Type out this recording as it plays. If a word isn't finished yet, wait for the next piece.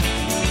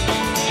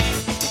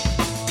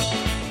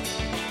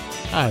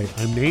Hi,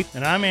 I'm Nate.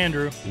 And I'm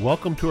Andrew.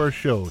 Welcome to our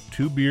show,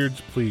 Two Beards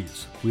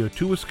Please. We are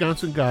two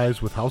Wisconsin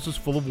guys with houses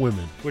full of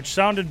women. Which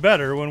sounded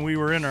better when we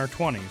were in our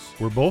 20s.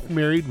 We're both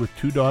married with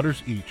 2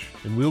 daughters each,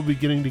 and we'll be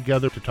getting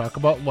together to talk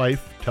about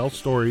life, tell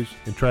stories,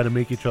 and try to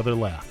make each other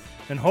laugh.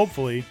 And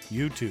hopefully,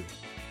 you too.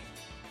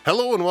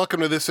 Hello and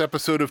welcome to this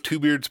episode of Two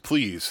Beards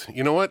Please.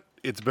 You know what?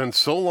 It's been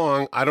so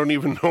long, I don't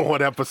even know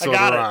what episode we're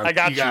on. I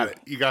got you. Got it.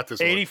 You got this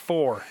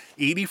 84. one.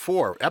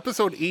 84.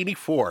 Episode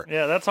 84.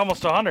 Yeah, that's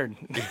almost 100.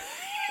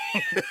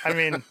 I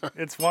mean,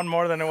 it's one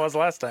more than it was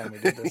last time we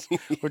did this,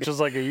 which was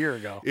like a year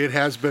ago. It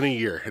has been a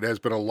year. It has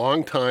been a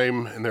long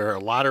time, and there are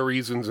a lot of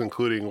reasons,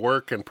 including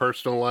work and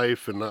personal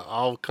life and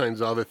all kinds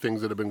of other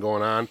things that have been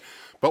going on.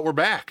 But we're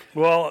back.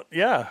 Well,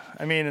 yeah.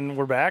 I mean, and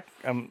we're back.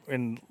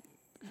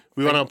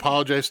 We want to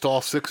apologize to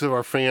all 6 of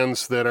our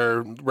fans that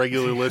are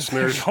regular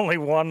listeners. There's only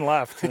one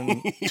left,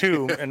 and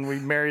 2, and we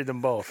married them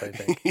both, I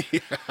think.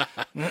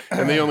 Yeah.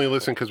 And they only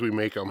listen because we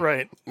make them.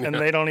 Right, and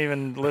they don't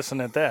even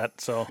listen at that,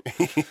 so.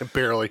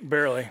 Barely.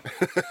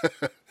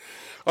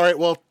 All right,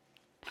 well,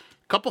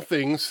 a couple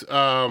things.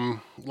 A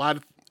lot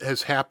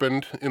has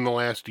happened in the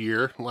last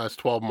year, last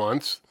 12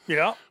 months.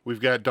 Yeah. We've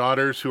got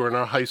daughters who are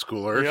now high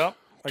schoolers. Yep,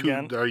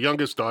 again. Our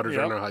youngest daughters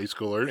are now high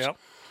schoolers. Yep.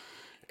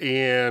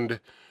 And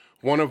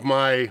one of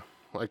my,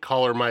 I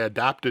call her my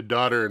adopted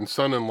daughter and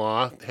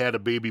son-in-law, had a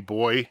baby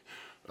boy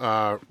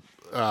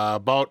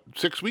about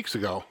 6 weeks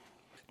ago.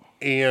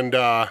 And,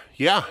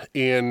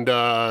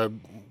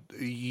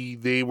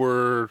 they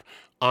were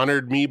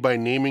honored me by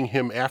naming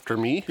him after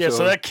me. Yeah,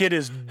 so that kid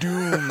is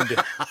doomed.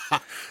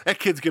 That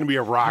kid's going to be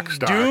a rock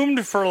star.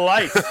 Doomed for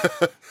life.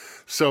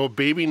 So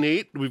baby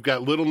Nate, we've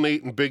got little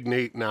Nate and big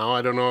Nate now.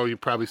 I don't know, you've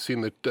probably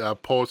seen the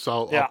posts.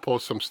 I'll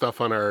post some stuff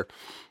on our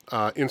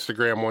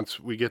Instagram once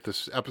we get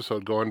this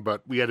episode going,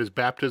 but we had his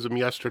baptism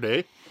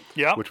yesterday,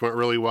 which went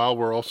really well.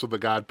 We're also the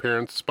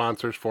godparents,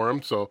 sponsors for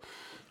him, so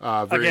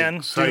very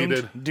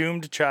excited.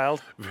 Doomed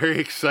child. Very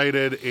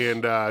excited,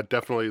 and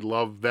definitely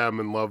love them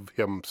and love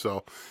him,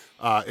 so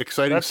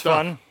exciting That's stuff.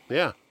 Fun.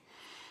 Yeah.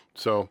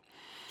 So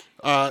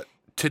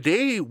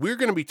today we're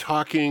going to be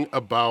talking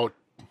about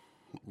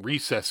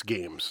recess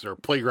games or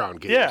playground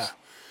games. Yeah.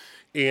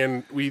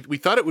 And we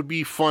thought it would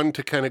be fun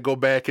to kind of go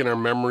back in our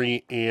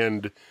memory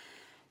and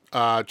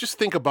just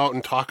think about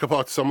and talk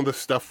about some of the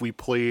stuff we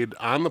played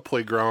on the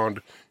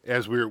playground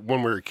when we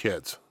were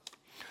kids.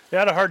 I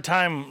had a hard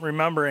time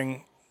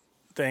remembering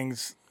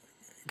things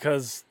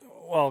because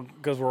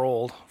we're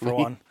old, for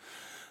one.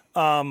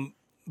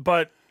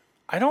 But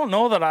I don't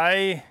know that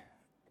I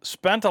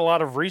spent a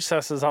lot of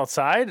recesses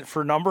outside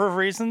for a number of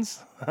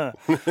reasons.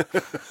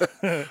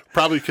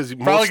 Probably because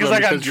I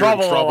got in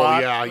trouble a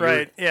lot. Yeah,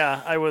 right.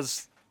 Yeah, I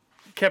was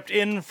kept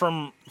in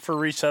for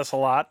recess a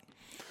lot.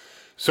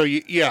 So,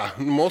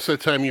 most of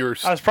the time you were...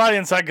 I was probably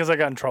inside because I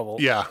got in trouble.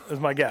 Yeah. Is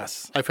my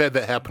guess. I've had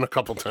that happen a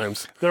couple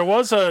times. There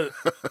was a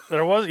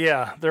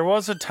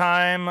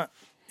time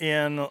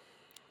in,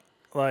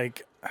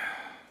 like, I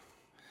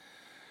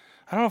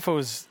don't know if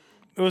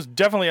it was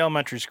definitely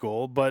elementary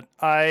school, but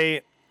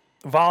I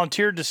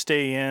volunteered to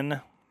stay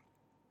in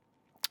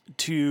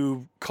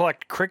to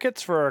collect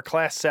crickets for our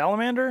class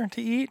salamander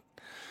to eat.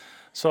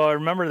 So I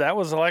remember that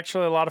was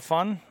actually a lot of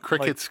fun.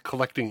 Crickets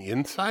collecting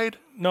inside?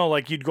 No,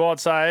 like you'd go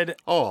outside.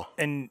 Oh.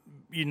 And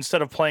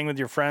instead of playing with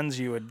your friends,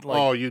 you would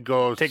you'd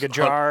go take a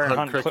jar and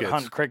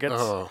hunt crickets.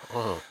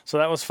 Oh. So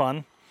that was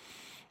fun.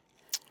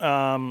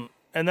 And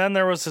then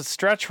there was a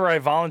stretch where I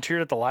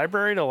volunteered at the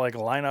library to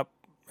line up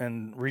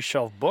and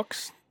reshelve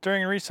books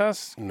during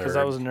recess because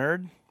I was a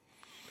nerd.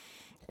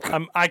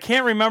 I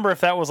can't remember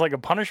if that was like a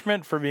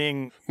punishment for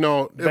being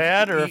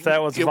bad or if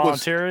that was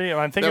voluntary.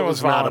 I think it was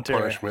voluntary.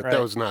 Not a punishment. Right?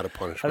 That was not a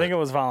punishment. I think it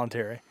was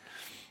voluntary.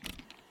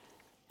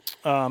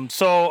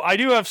 So I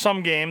do have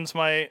some games.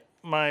 My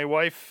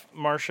wife,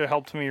 Marcia,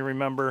 helped me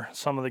remember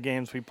some of the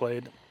games we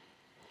played.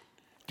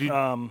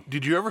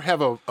 Did you ever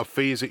have a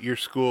phase at your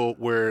school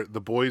where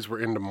the boys were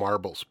into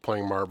marbles,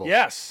 playing marbles?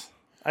 Yes,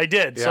 I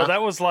did. Yeah? So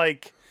that was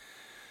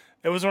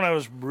it was when I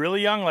was really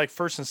young, like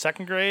 1st and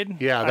 2nd grade.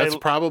 Yeah, that's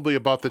probably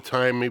about the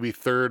time, maybe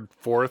 3rd,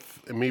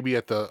 4th, and maybe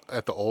at the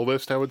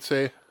oldest, I would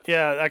say.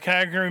 Yeah, I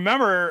can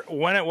remember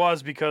when it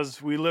was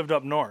because we lived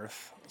up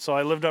north. So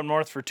I lived up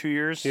north for 2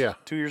 years. Yeah.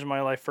 2 years of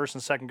my life, 1st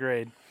and 2nd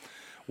grade,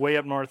 way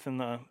up north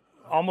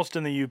almost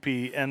in the UP.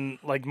 And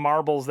like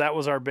marbles, that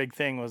was our big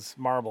thing, was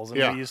marbles.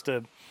 And we used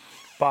to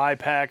buy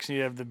packs, and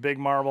you'd have the big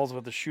marbles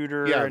with the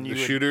shooter. Yeah, and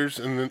shooters,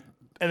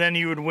 and then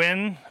you would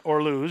win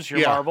or lose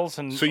your marbles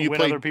and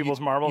win other people's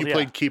marbles. You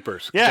played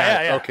keepers.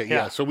 Yeah. Okay,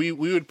 yeah. So we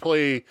would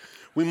play.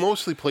 We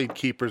mostly played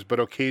keepers, but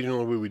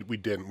occasionally we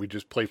didn't. We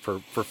just played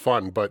for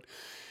fun. But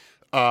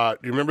do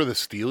you remember the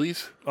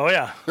Steelies? Oh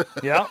yeah,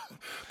 yeah.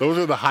 Those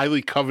are the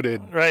highly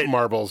coveted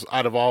marbles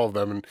out of all of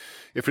them. And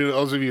if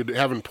those of you who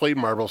haven't played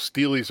marbles,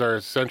 Steelies are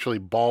essentially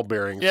ball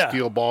bearings,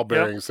 steel ball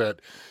bearings that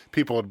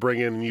people would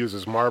bring in and use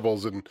as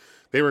marbles, and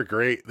they were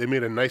great. They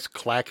made a nice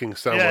clacking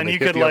sound when they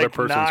hit the other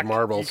person's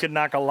marbles. You could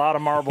knock a lot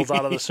of marbles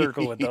out of the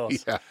circle with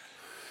those. Yeah.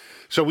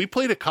 So we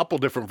played a couple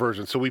different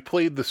versions. So we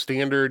played the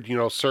standard,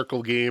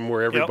 circle game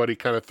where everybody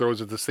kind of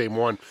throws at the same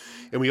one.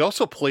 And we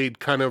also played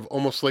kind of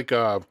almost like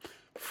a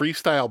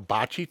freestyle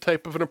bocce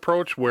type of an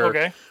approach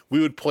where we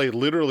would play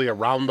literally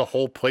around the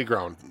whole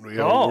playground.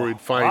 Where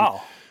we'd find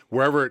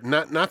wherever,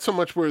 not so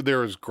much where there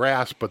was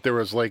grass, but there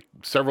was like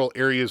several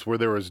areas where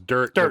there was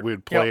dirt. That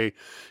we'd play,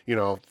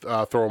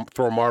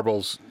 throw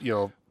marbles,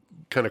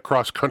 kind of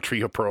cross country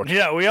approach.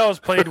 Yeah, we always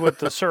played with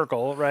the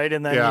circle, right?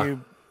 And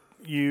then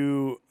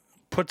you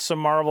put some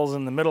marbles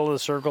in the middle of the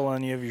circle,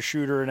 and you have your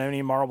shooter, and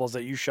any marbles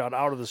that you shot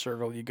out of the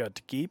circle, you got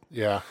to keep.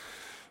 Yeah.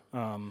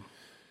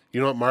 You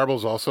know what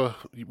marbles also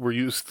were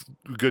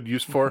good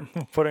use for?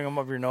 Putting them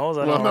up your nose?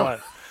 I don't know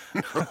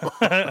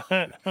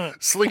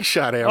what.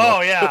 Slingshot ammo. Oh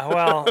yeah,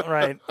 well,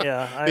 right,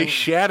 yeah. They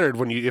shattered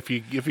when if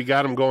you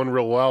got them going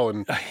real well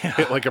and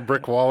hit like a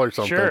brick wall or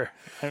something. Sure,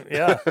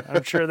 yeah,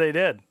 I'm sure they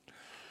did.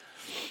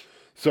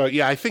 So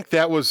yeah, I think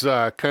that was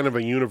kind of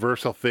a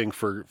universal thing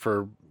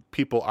for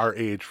people our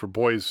age, for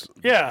boys,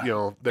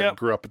 that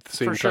grew up at the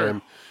same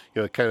time,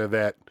 kind of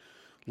that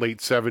late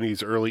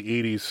 70s, early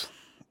 80s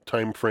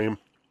time frame.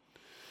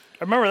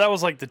 I remember that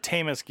was like the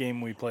tamest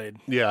game we played.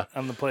 Yeah,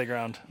 on the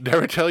playground. Did I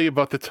ever tell you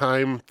about the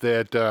time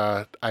that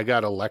I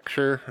got a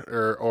lecture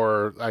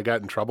or I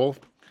got in trouble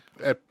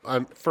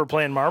for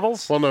playing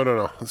marbles? Well,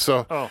 no.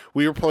 So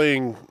we were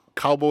playing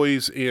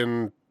cowboys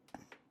in,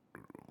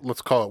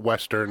 let's call it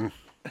Western.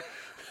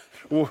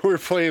 We were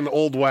playing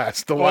Old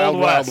West, the Wild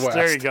West.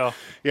 There you go.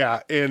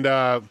 Yeah, and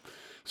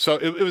so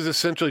it was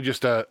essentially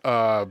just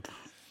a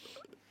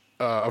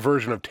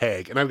version of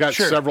tag, and I've got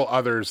several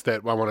others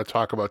that I want to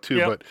talk about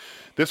too. But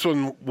this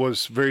one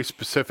was very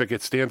specific.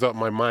 It stands out in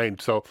my mind.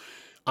 So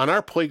on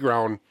our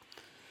playground,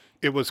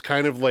 it was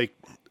kind of like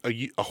a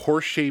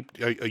U-shaped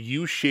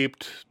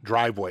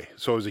driveway.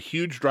 So it was a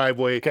huge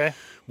driveway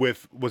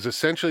was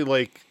essentially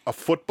like a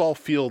football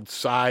field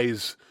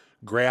size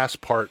grass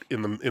part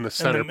in the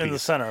centerpiece. In the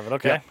center of it,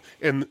 okay.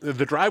 Yeah. And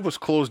the drive was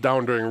closed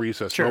down during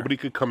recess. Sure. Nobody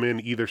could come in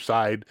either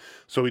side.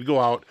 So we'd go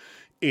out,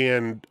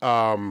 and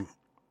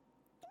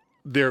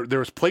there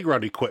was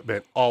playground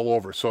equipment all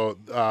over. So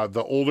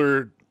the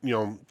older,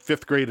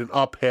 5th grade and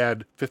up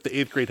had, 5th to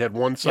 8th grade had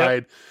one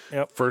side.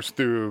 Yep. First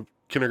through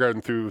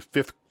kindergarten through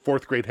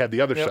 4th grade had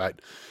the other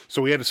side.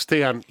 So we had to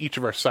stay on each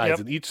of our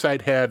sides, and each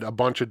side had a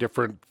bunch of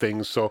different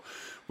things. So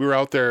we were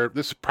out there.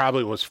 This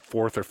probably was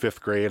 4th or 5th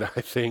grade,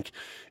 I think.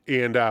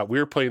 And we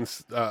were playing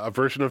a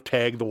version of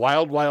tag, the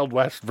Wild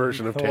West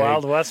version of tag. The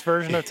Wild West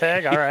version of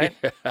tag, all right.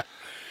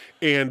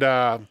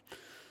 And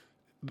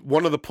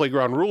one of the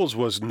playground rules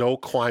was no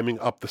climbing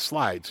up the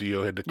slides. You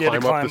had to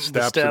climb up the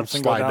steps and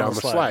slide down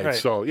the slide. Right.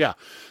 So, yeah.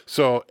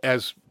 So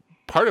as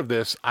part of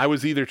this, I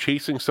was either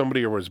chasing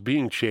somebody or was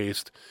being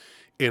chased,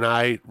 and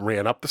I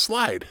ran up the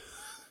slide.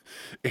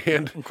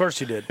 And of course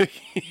you did,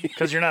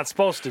 because you're not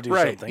supposed to do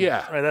something.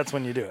 Yeah, right. That's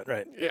when you do it,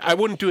 right? I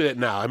wouldn't do that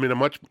now. I mean,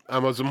 I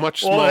was a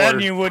much smaller. Well, then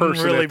you wouldn't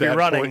person really at be that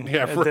running point.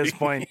 at this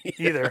point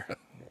either.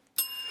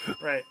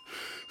 Right.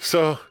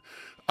 So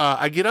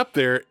I get up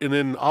there, and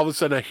then all of a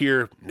sudden I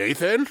hear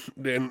Nathan,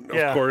 and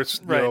of course,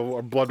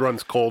 our blood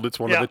runs cold. It's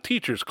one of the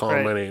teachers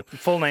calling my name,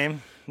 full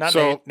name, not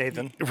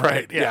Nathan.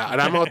 Right. Yeah.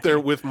 And I'm out there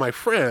with my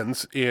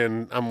friends,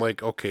 and I'm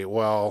like, okay,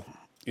 well,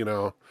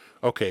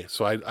 okay.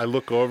 So I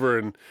look over,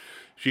 and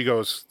she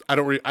goes, I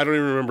don't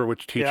even remember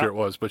which teacher it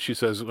was, but she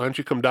says, why don't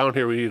you come down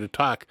here? We need to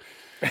talk.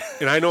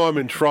 And I know I'm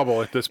in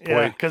trouble at this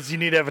point. Because you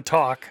need to have a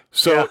talk.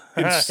 So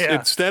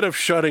instead of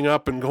shutting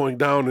up and going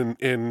down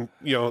and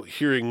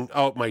hearing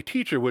out my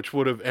teacher, which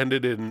would have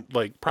ended in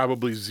like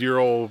probably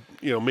zero,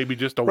 maybe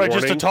just a warning.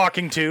 Right, just a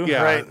talking to.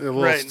 Yeah, right, a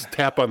little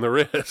tap on the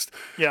wrist.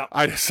 Yeah.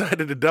 I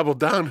decided to double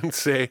down and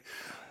say,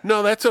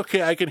 no, that's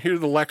okay. I can hear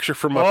the lecture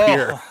from up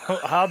here.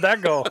 How'd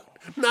that go?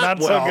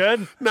 Not so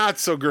good? Not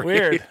so great.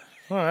 Weird.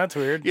 Oh, that's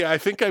weird. Yeah, I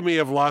think I may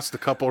have lost a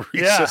couple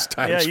recess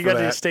times. Yeah, you got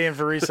to stay in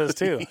for recess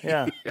too.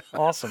 Yeah.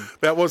 Awesome.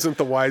 That wasn't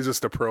the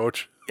wisest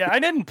approach. Yeah, I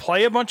didn't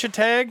play a bunch of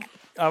tag.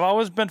 I've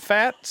always been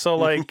fat, so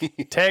like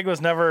tag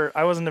was never.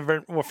 I wasn't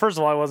very well. First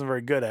of all, I wasn't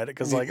very good at it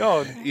because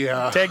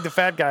tag the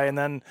fat guy and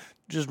then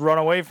just run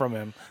away from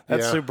him.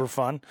 That's super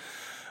fun.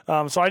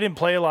 So I didn't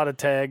play a lot of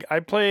tag.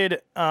 I played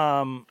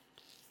a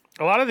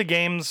lot of the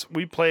games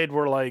we played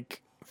were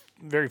like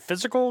very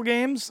physical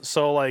games.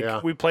 So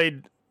like we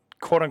played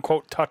quote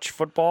unquote touch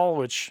football,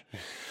 which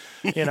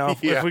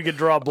if we could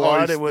draw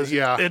blood,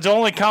 it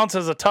only counts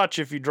as a touch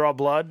if you draw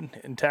blood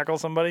and tackle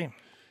somebody.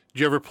 Did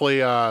you ever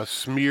play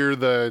smear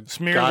the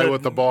guy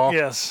with the ball?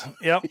 Yes.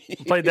 Yep.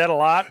 Played that a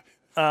lot.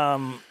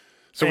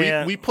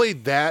 So we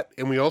played that,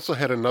 and we also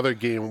had another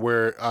game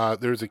where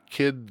there was a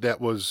kid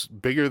that was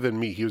bigger than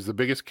me. He was the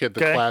biggest kid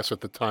in the class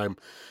at the time,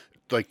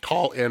 like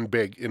tall and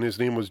big, and his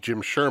name was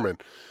Jim Sherman.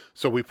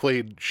 So we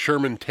played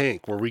Sherman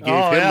Tank, where we gave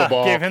him the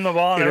ball. Gave him the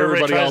ball, and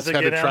everybody else had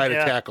to try to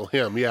tackle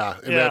him. Yeah,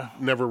 and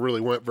that never really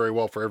went very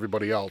well for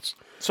everybody else.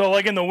 So,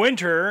 like in the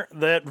winter,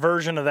 that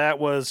version of that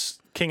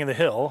was King of the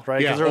Hill, right?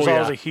 Because there was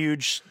always a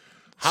huge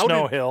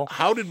snow hill.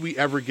 How did we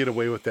ever get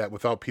away with that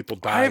without people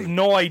dying? I have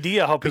no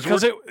idea how,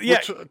 because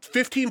it's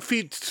 15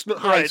 feet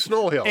high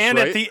snow hill, and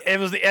right? it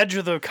was the edge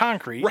of the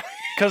concrete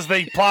because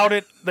they plowed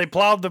it. They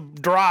plowed the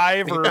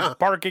drive or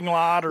parking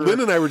lot or Lynn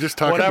and I were just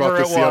talking about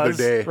this the other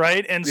day,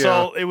 right? And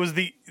so it was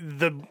the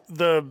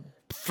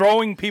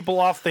throwing people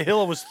off the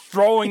hill was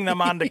throwing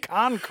them onto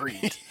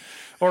concrete.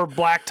 Or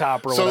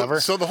blacktop or whatever.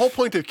 So the whole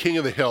point of King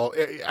of the Hill,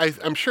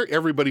 I'm sure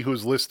everybody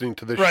who's listening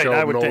to this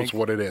show knows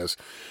what it is.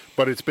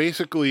 But it's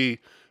basically,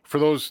 for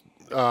those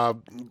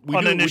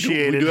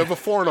uninitiated, we do have a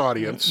foreign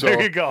audience. So,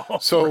 there you go.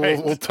 So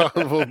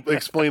we'll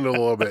explain it a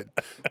little bit.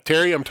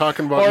 Terry, I'm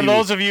talking about or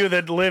those of you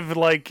that live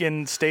like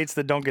in states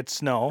that don't get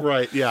snow.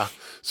 Right, yeah.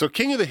 So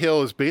King of the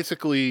Hill is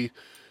basically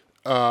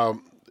a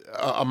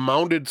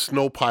mounded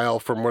snow pile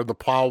from where the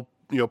plow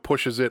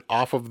pushes it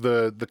off of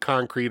the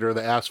concrete or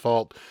the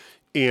asphalt.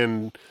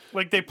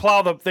 Like they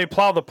plow the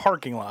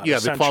parking lot. Yeah,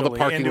 they plow the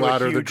parking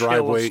lot or the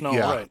driveway. Snow,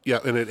 yeah, right. yeah,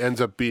 and it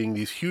ends up being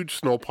these huge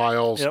snow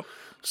piles. Yep.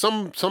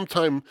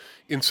 Sometime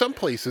in some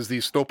places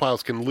these snow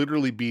piles can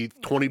literally be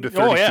 20 to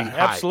 30 feet high.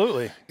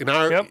 Absolutely. In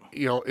our,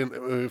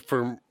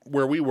 from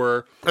where we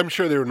were, I'm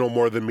sure they were no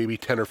more than maybe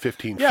 10 or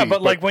 15 feet. Yeah,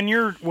 but like when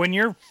you're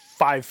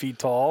 5 feet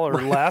tall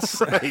or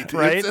less,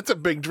 right? It's a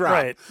big drop.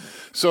 Right.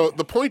 So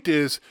the point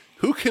is,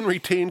 who can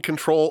retain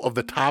control of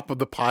the top of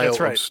the pile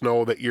of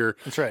snow that you're...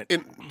 That's right.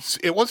 And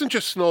it wasn't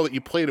just snow that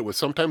you played it with.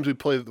 Sometimes we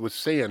played it with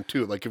sand,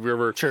 too. Like if you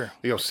ever...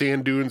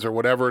 sand dunes or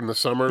whatever in the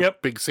summer,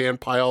 big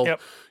sand pile,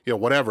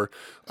 whatever.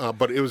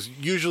 But it was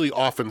usually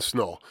often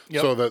snow.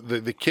 Yep. So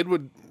the kid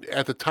would,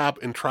 at the top,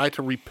 and try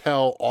to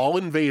repel all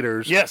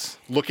invaders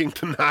looking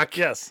to knock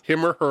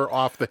him or her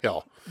off the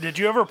hill. Did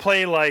you ever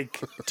play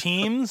like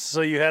teams?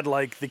 So you had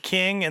like the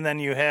king, and then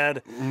we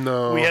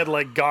had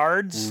like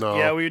guards. No.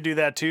 Yeah, we would do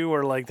that too.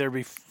 Where like there'd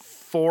be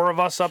 4 of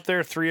us up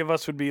there, 3 of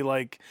us would be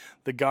like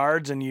the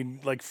guards, and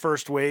you'd like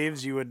first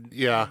waves.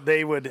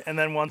 They would, and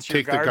then once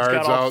your guards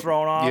got all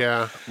thrown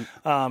off,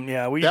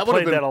 we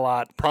played that a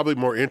lot. Probably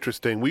more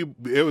interesting.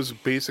 It was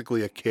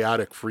basically a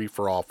chaotic free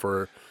for all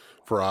for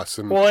us.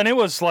 And it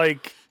was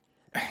like,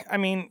 I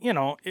mean,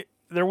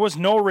 there was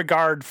no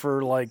regard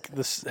for like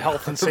the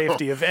health and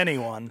safety of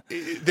anyone.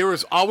 There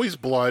was always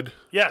blood.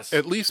 Yes.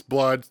 At least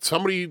blood.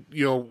 Somebody,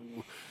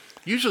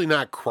 usually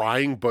not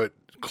crying, but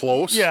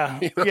close. Yeah.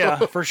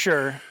 Yeah, for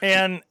sure.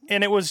 And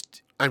it was...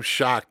 I'm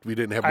shocked we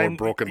didn't have more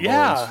broken bones.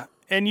 Yeah.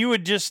 And you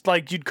would just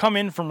you'd come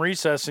in from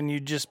recess and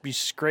you'd just be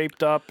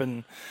scraped up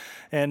and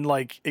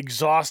like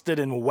exhausted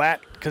and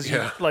wet because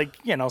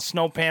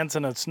snow pants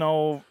and a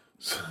snow...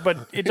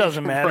 But it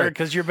doesn't matter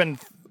because you've been...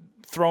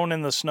 thrown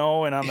in the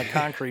snow and on the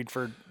concrete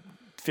for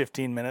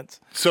 15 minutes.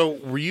 So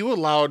were you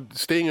allowed,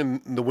 staying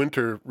in the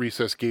winter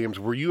recess games,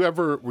 were you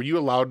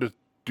allowed to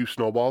do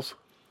snowballs?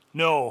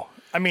 No.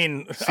 I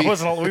mean, we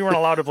weren't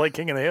allowed to play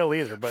King of the Hill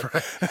either,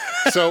 but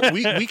so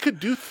we could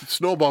do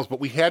snowballs,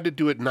 but we had to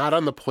do it not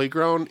on the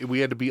playground. We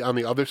had to be on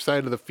the other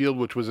side of the field,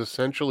 which was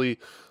essentially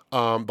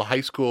the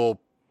high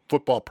school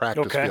football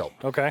practice field.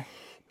 Okay.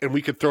 And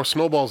we could throw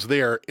snowballs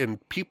there,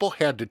 and people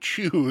had to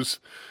choose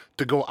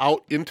to go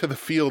out into the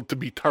field to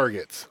be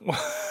targets.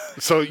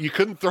 So you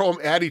couldn't throw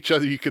them at each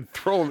other. You could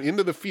throw them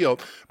into the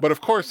field. But of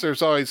course,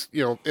 there's always,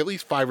 at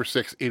least 5 or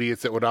 6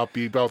 idiots that would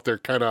be out there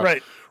kind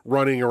of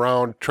running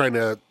around trying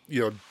to,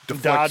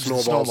 deflect dodge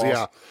snowballs.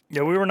 Yeah.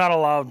 Yeah, we were not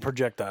allowed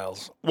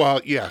projectiles. Well,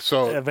 yeah.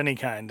 So of any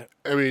kind.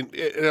 I mean,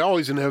 it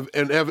always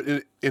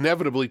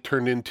inevitably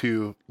turned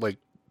into like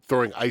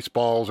throwing ice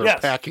balls or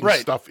packing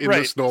stuff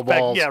into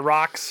snowballs.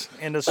 Rocks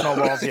into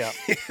snowballs,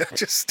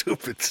 just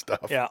stupid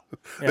stuff. Yeah.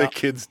 That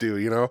kids do,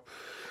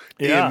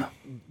 Yeah.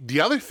 And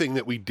the other thing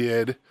that we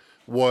did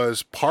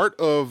was part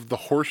of the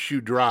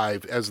horseshoe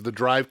drive. As the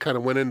drive kind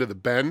of went into the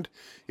bend,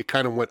 it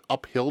kind of went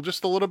uphill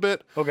just a little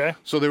bit. Okay.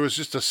 So there was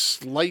just a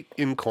slight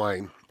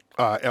incline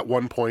at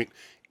one point,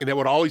 and it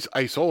would always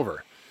ice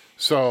over.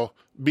 So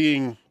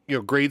being,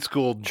 grade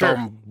school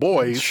dumb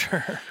boys,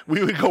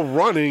 we would go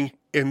running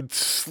and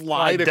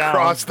slide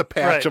across the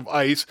patch of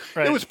ice.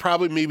 Right. It was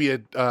probably maybe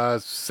a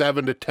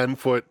 7 to 10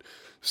 foot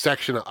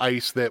section of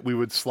ice that we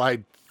would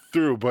slide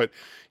through. But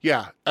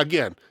yeah,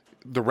 again,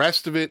 the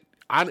rest of it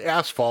on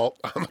asphalt.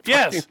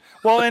 Yes.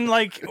 Well, and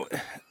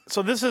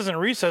so this isn't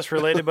recess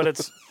related, but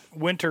it's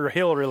Winter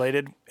Hill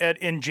related.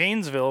 In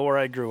Janesville, where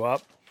I grew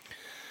up,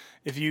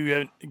 if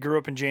you grew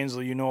up in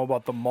Janesville, you know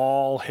about the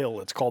Mall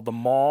Hill. It's called the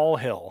Mall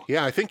Hill.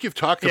 Yeah, I think you've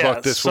talked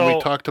about this when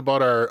we talked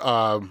about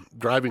our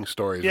driving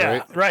stories, right?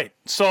 Yeah, right.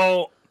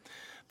 So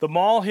the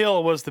Mall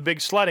Hill was the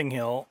big sledding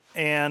hill,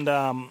 and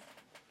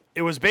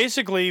it was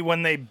basically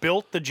when they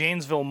built the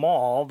Janesville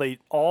Mall,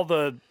 all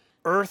the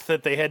earth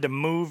that they had to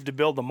move to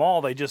build the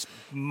mall, they just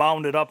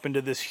mounded up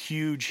into this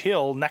huge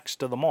hill next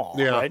to the mall,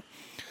 right?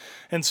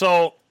 And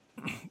so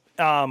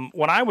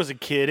when I was a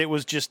kid, it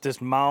was just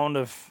this mound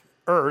of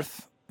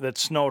earth that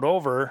snowed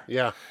over.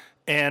 Yeah.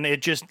 And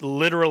it just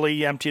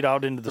literally emptied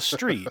out into the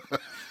street.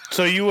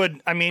 So you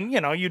would,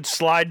 you'd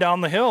slide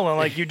down the hill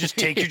and you just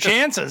take your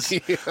chances.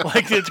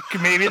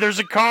 Maybe there's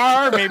a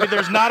car, maybe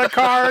there's not a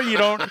car.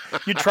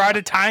 You try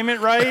to time it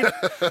right.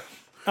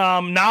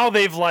 Now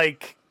they've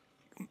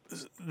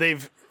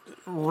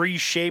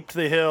reshaped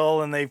the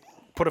hill and they've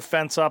put a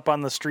fence up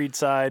on the street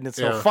side, and it's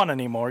no fun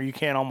anymore. You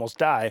can't almost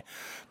die.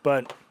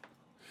 But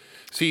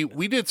see,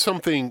 we did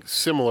something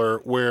similar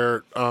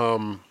where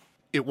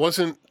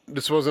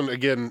this wasn't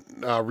again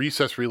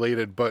recess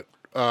related, but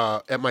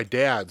at my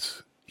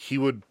dad's, he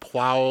would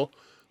plow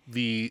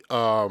the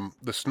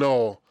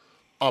snow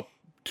up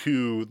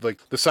to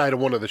like the side of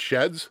one of the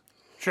sheds.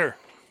 Sure.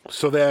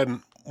 So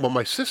then what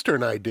my sister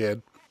and I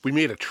did, we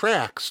made a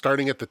track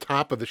starting at the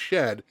top of the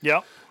shed.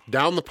 Yep.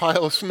 Down the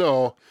pile of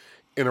snow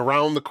and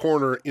around the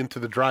corner into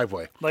the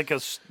driveway. Like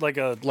a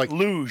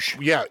luge.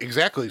 Yeah,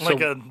 exactly. Like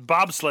a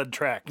bobsled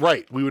track.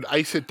 Right. We would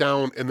ice it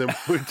down and then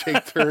we would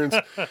take turns.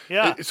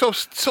 Yeah. It's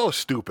so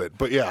stupid,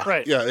 but yeah.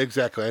 Right. Yeah,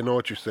 exactly. I know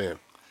what you're saying.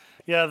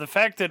 Yeah, the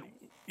fact that,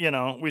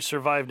 we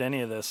survived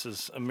any of this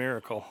is a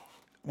miracle.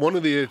 One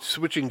of the,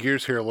 switching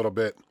gears here a little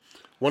bit,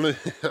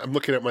 I'm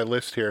looking at my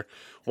list here.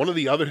 One of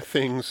the other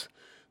things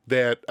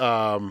that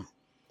I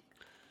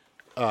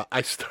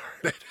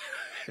started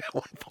at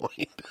one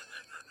point.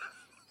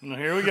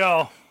 Here we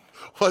go.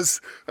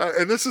 Was,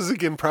 and this is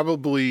again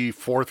probably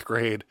fourth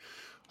grade,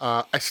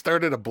 I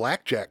started a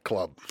blackjack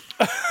club.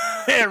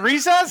 At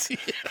recess?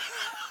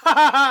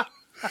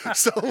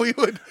 So we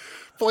would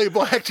play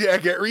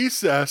blackjack at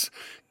recess,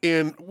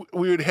 and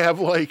we would have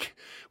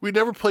we'd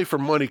never play for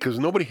money because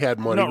nobody had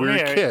money. We were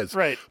kids.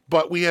 Right.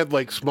 But we had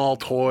small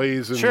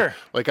toys. And, sure.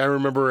 I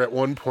remember at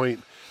one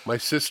point, my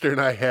sister and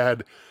I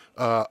had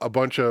a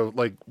bunch of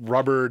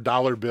rubber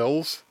dollar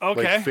bills.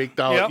 Okay. Fake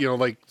dollar,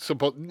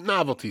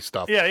 novelty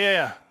stuff.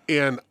 Yeah.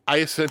 And I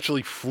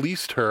essentially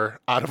fleeced her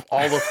out of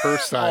all of her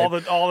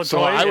side. all the so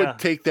toys, I would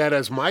take that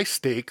as my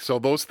stake. So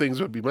those things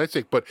would be my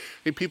stake. But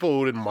people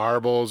would in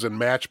marbles and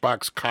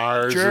Matchbox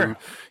cars sure. and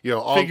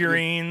all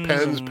figurines,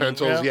 pens,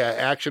 pencils,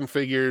 action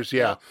figures,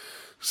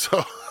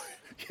 So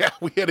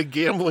we had a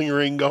gambling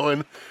ring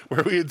going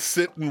where we would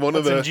sit in one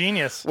of the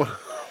ingenious.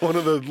 one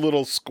of the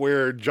little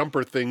square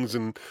jumper things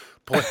and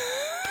play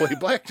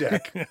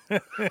blackjack.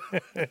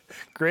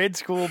 Grade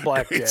school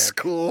blackjack. Grade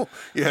school,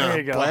 There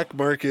you go. black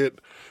market,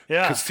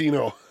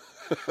 casino.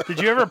 Did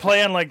you ever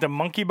play on the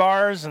monkey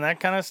bars and that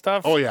kind of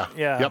stuff? Oh yeah.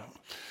 Yeah. Yep.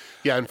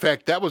 Yeah. In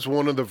fact, that was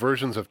one of the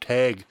versions of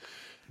tag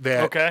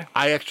that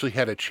I actually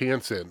had a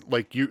chance in.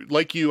 Like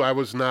you, I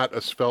was not a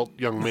svelte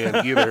young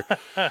man either.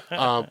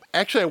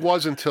 Actually, I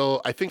was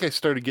until I think I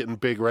started getting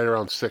big right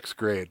around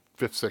 5th,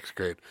 6th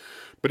grade.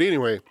 But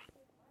anyway,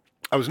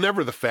 I was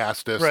never the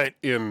fastest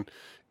in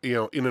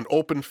an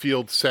open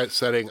field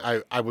setting.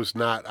 I was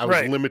not. I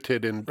was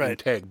limited in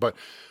tag. But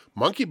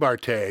monkey bar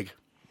tag,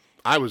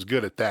 I was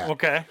good at that.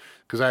 Okay.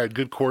 Because I had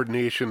good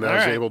coordination. I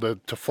was able to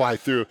fly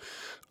through.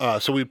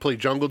 So we'd play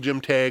jungle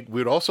gym tag.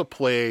 We'd also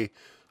play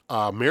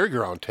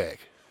merry-go-round tag.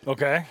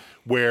 Okay.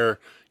 Where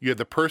you had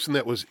the person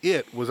that was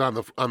on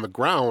the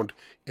ground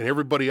and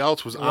everybody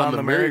else was on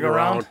the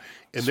merry-go-round.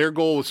 And their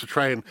goal was to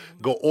try and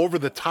go over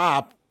the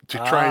top to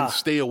try and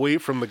stay away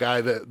from the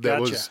guy that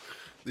was,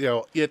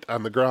 it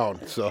on the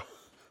ground. So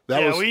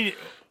that was. We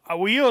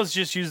always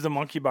just use the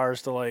monkey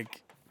bars to I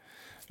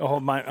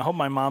hope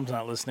my mom's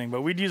not listening,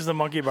 but we'd use the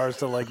monkey bars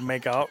to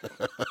make out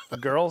the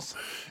girls.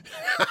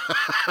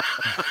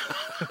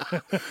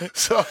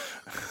 So,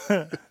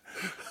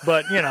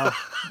 but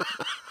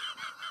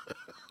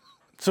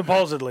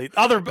supposedly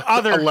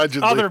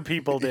allegedly. other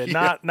people did,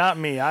 not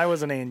me. I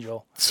was an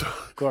angel. So,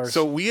 of course.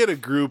 So we had a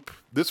group.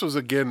 This was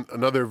again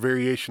another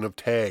variation of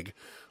tag,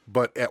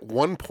 but at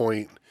one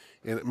point,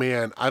 and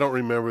man, I don't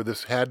remember.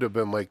 This had to have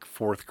been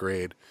 4th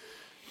grade.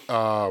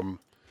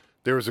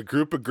 There was a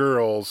group of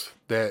girls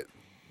that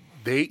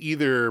they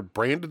either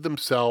branded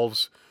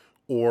themselves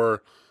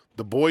or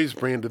the boys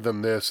branded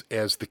them this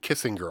as the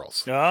Kissing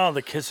Girls. Oh,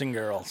 the Kissing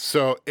Girls.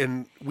 So,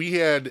 and we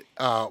had this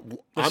on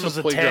was the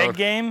a playground, tag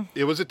game?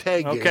 It was a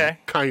tag game,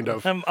 kind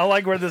of. I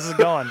like where this is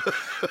going.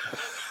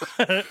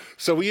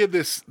 So we had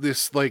this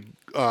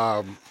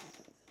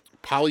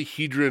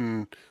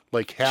polyhedron,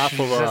 half of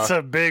a. That's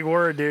a big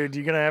word, dude.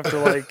 You're gonna have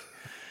to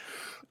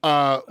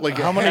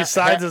how many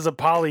sides is a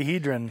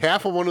polyhedron?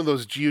 Half of one of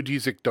those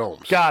geodesic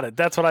domes. Got it.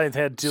 That's what I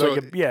had to. So,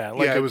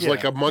 it was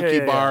like a monkey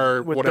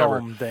bar, with whatever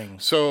dome thing.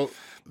 So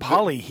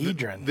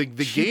polyhedron. The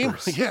game,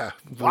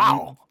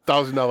 Wow.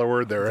 $1,000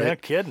 word there, right? No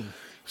kidding.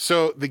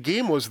 So the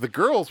game was the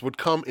girls would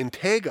come and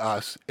tag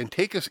us and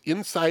take us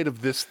inside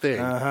of this thing.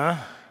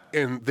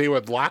 And they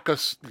would lock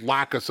us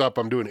up.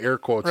 I'm doing air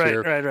quotes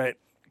here. Right.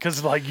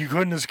 Because you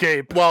couldn't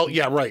escape. Well,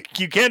 yeah, right.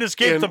 You can't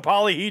escape the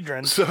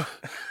polyhedron. So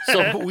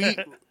we.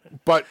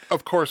 But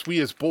of course,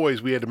 we as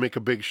boys, we had to make a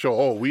big show.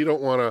 Oh, we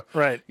don't want to.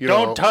 Right.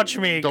 Don't touch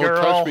me, girl.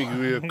 Don't touch me.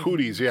 We have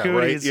cooties. Yeah.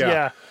 Cooties,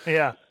 right.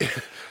 Yeah.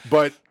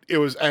 But it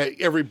was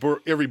every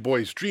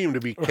boy's dream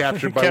to be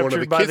captured by one of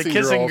the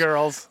kissing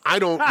girls. I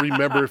don't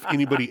remember if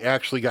anybody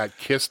actually got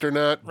kissed or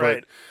not.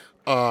 But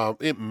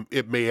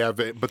it may have.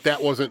 But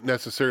that wasn't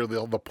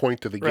necessarily the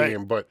point of the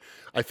game. But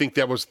I think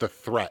that was the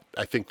threat.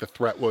 I think the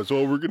threat was,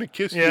 we're going to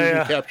kiss you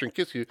and capture and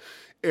kiss you.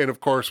 And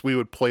of course, we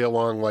would play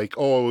along like,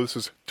 "Oh, this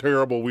is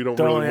terrible. We don't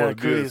really want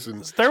to do this."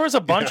 And, there was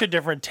a bunch of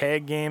different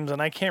tag games,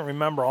 and I can't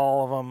remember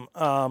all of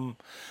them.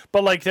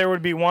 But like there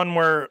would be one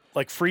where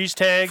like freeze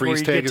tag, where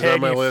you get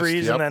tagged and you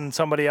freeze, and then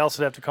somebody else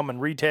would have to come and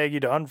retag you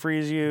to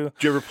unfreeze you.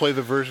 Did you ever play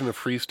the version of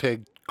freeze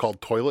tag called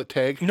toilet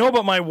tag? No,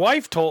 but my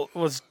wife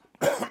was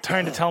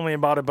trying to tell me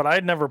about it, but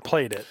I'd never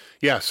played it.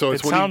 Yeah, so it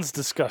sounds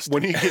disgusting.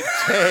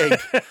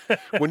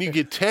 When you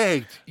get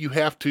tagged, you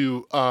have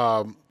to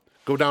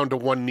go down to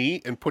one knee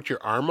and put your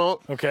arm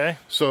out. Okay.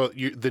 So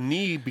the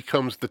knee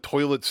becomes the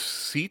toilet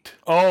seat.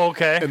 Oh,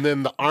 okay. And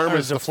then the arm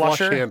is the flush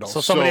handle.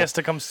 So somebody has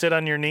to come sit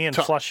on your knee and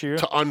flush you.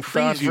 To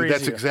unfreeze you,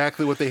 that's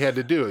exactly what they had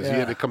to do. Is you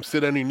had to come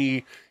sit on your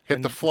knee, hit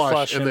and the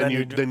flush, and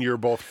then you're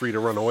both free to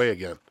run away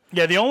again.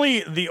 Yeah, the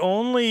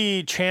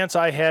only chance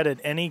I had at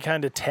any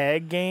kind of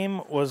tag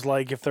game was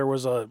like if there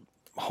was a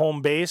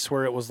home base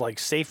where it was like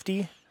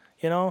safety,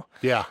 you know?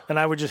 Yeah. And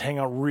I would just hang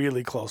out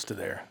really close to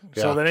there.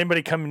 Yeah. So that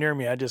anybody coming near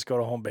me, I'd just go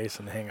to home base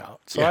and hang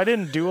out. So I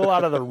didn't do a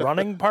lot of the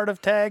running part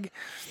of tag.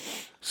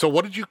 So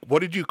what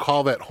did you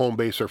call that home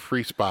base or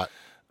free spot?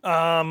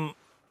 I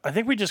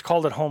think we just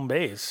called it home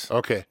base.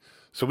 Okay.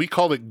 So we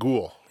called it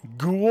ghoul.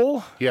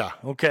 Ghoul? Yeah.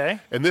 Okay.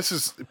 And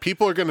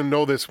people are going to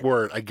know this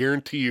word. I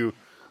guarantee you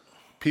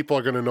people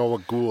are going to know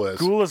what ghoul is.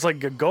 Ghoul is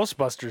like a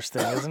Ghostbusters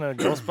thing, isn't it? A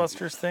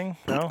Ghostbusters thing?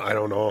 No? I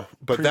don't know.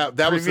 But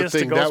that was the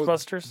thing.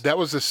 Ghostbusters? That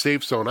was the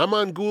safe zone. I'm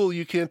on ghoul.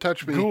 You can't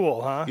touch me.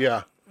 Ghoul, huh?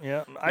 Yeah.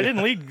 Yeah. I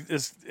didn't lead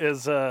as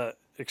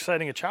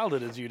exciting a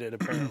childhood as you did,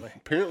 apparently.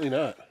 Apparently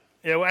not.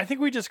 Yeah, well, I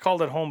think we just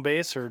called it home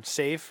base or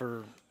safe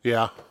or...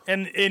 Yeah.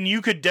 And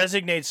you could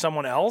designate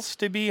someone else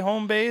to be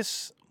home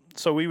base,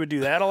 so we would do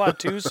that a lot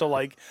too. So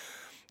like,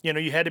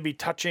 you had to be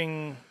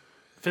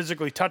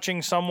physically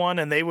touching someone,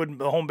 and the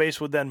home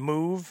base would then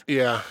move.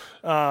 Yeah.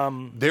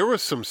 There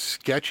was some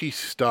sketchy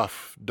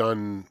stuff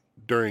done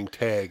during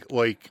tag,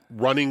 like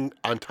running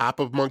on top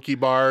of monkey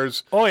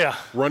bars. Oh yeah.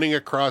 Running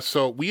across.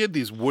 So we had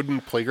these wooden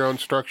playground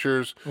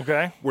structures.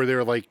 Okay. Where they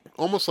were like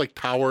almost like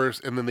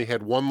towers, and then they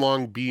had one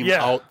long beam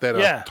out that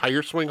a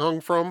tire swing hung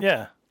from.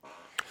 Yeah.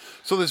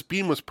 So this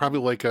beam was probably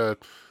like a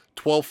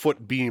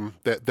 12-foot beam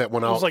that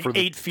went out. It was like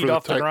 8 feet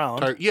off the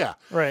ground. Yeah.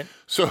 Right.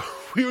 So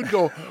we would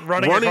go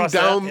running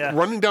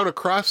down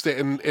across it,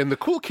 and the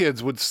cool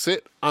kids would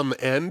sit on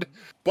the end.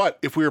 But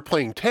if we were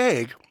playing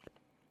tag,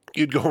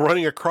 you'd go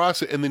running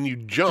across it, and then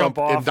you'd jump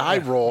off, and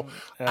dive roll.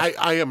 Yeah.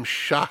 I am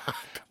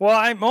shocked.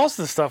 Well, most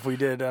of the stuff we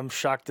did, I'm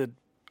shocked that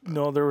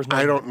there was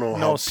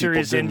no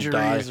serious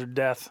injuries or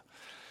death.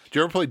 Did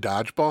you ever play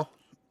dodgeball?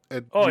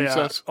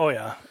 Recess? Oh,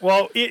 yeah.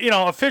 Well,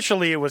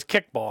 officially it was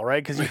kickball,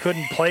 right? Because you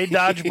couldn't play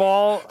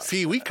dodgeball.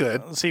 See, we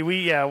could. See,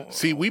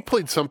 we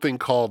played something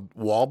called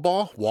wall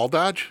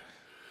dodge.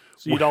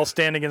 So you'd all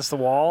stand against the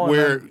wall?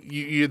 Where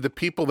you the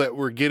people that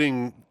were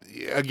getting,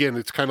 again,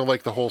 it's kind of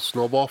like the whole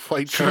snowball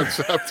fight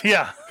concept.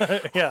 Yeah,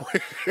 yeah.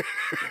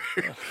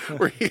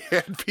 Where you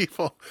had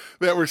people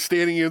that were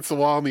standing against the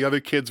wall, and the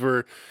other kids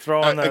were,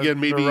 throwing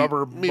maybe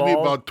rubber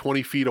ball. about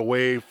 20 feet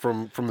away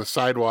from the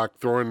sidewalk,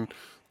 throwing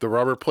the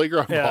rubber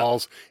playground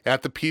balls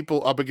at the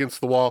people up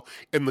against the wall.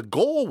 And the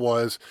goal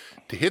was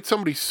to hit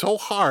somebody so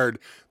hard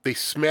they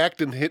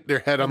smacked and hit their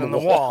head on the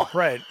wall.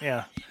 Right,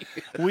 yeah.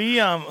 We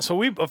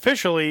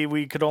officially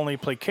we could only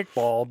play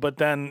kickball, but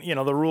then,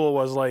 the rule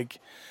was like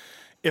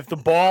if the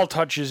ball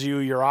touches you,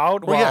 you're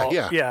out.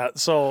 Yeah.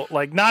 So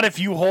like not if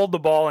you hold the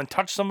ball and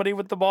touch somebody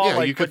with the ball. Yeah,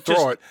 like, you could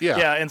throw it. Yeah.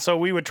 Yeah, and so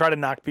we would try to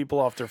knock people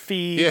off their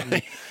feet. Yeah.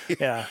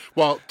 Yeah.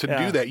 Well, to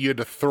do that, you had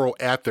to throw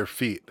at their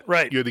feet.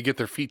 Right. You had to get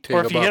their feet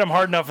tangled up. Or if you hit them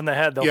hard enough in the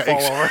head, they'll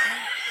fall over.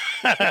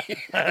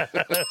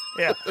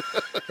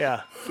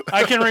 Yeah.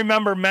 I can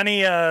remember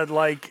many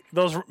like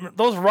those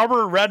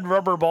red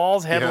rubber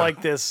balls had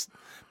like this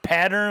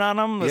pattern on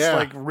them, this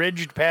like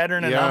ridged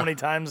pattern, and how many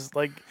times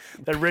like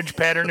that ridge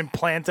pattern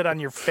implanted on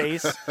your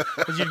face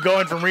as you'd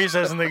go in from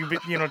recess, and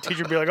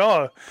teacher would be like,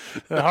 "Oh,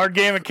 a hard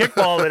game of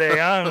kickball today,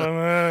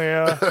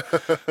 huh?"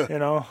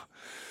 Yeah,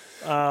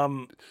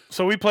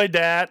 so we played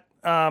that.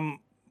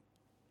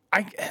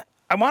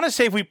 I want to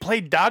say if we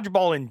played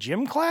dodgeball in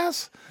gym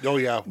class. Oh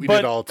yeah, we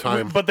did all the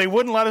time. But they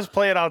wouldn't let us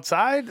play it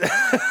outside.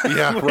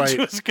 Yeah, which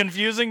was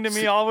confusing to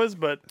me always.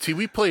 But see,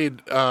 we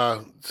played.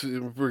 We're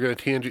going to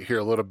tangent here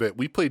a little bit.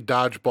 We played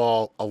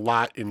dodgeball a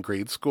lot in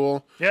grade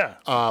school. Yeah,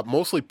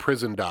 mostly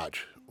prison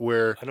dodge,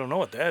 where I don't know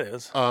what that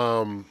is.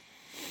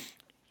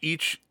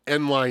 Each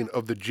end line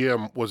of the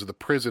gym was the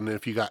prison, and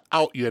if you got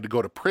out, you had to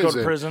go to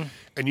prison.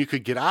 And you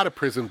could get out of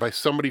prison by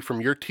somebody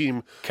from your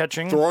team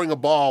throwing a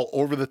ball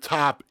over the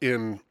top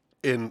in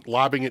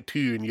lobbing it to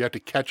you, and you have to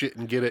catch it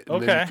and get it,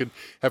 and then you could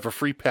have a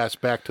free pass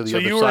back to the other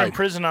side. So you were in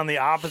prison on the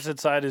opposite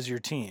side as your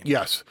team.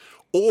 Yes.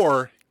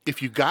 Or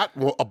if you got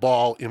a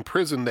ball in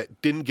prison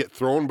that didn't get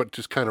thrown but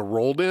just kind of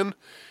rolled in,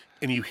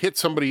 and you hit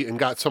somebody and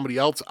got somebody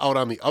else out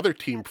on the other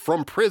team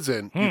from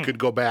prison, you could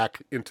go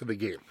back into the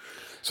game.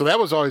 So that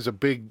was always a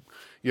big,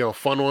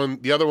 fun one.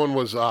 The other one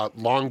was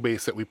long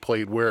base that we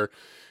played, where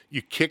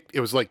you kicked. It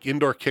was like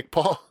indoor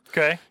kickball.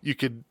 Okay. You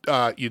could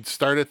you'd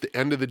start at the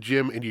end of the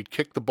gym, and you'd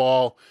kick the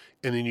ball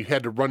and then you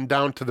had to run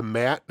down to the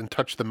mat and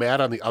touch the mat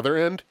on the other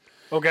end.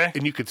 Okay.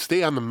 And you could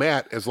stay on the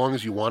mat as long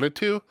as you wanted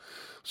to.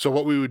 So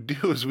what we would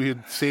do is we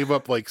would save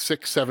up like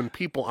 6-7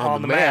 people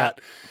on the mat.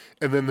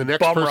 And then the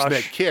next person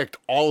that kicked,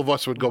 all of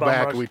us would go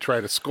back and we'd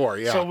try to score.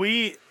 Yeah. So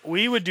we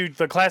would do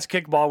the classic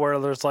kickball where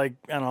there's like,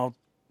 I don't know,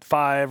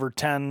 5 or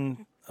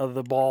 10 of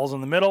the balls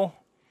in the middle.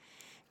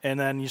 And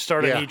then you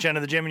start at each end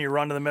of the gym and you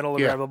run to the middle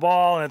to grab a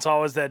ball. And it's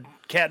always that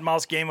cat and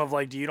mouse game of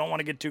like, you don't want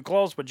to get too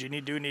close, but you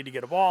need to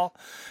get a ball.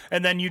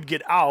 And then you'd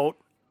get out.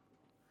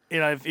 You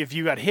know, if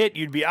you got hit,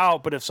 you'd be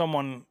out. But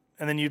and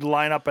then you'd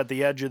line up at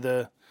the edge of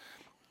the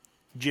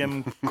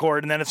gym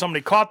court. And then if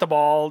somebody caught the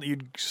ball,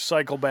 you'd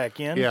cycle back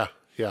in. Yeah,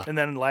 yeah. And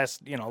then last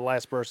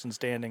person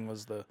standing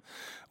was the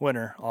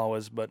winner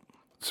always. But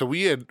so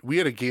we had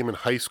a game in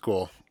high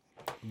school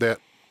that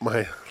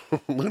my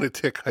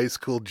lunatic high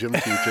school gym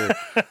teacher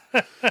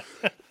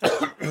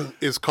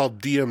is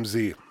called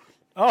DMZ.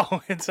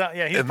 Oh, he's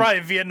probably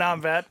a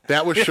Vietnam vet.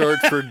 That was short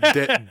for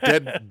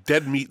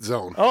dead meat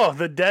zone. Oh,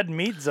 the dead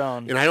meat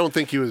zone. And I don't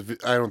think he was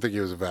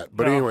a vet.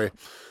 But anyway,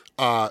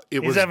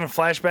 he's having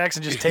flashbacks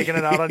and just taking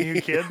it out on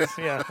you kids.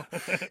 Yeah.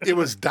 It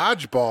was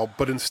dodgeball,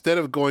 but instead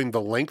of going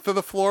the length of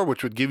the floor,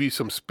 which would give you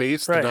some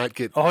space to not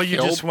get killed, you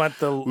just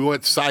went we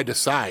went side to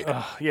side.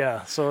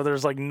 Yeah. So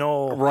there's like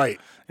no right.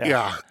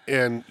 Yeah.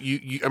 And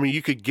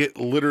you could get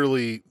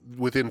literally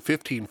within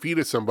 15 feet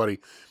of somebody.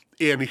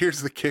 And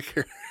here's the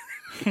kicker.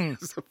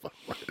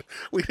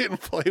 We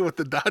didn't play with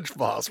the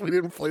dodgeballs. We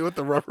didn't play with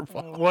the rubber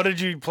balls. What did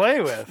you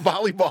play with?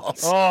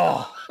 Volleyballs.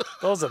 Oh,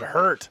 those would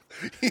hurt.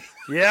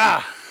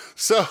 Yeah.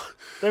 So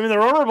I mean, the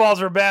rubber balls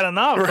are bad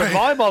enough, but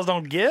volleyballs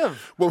don't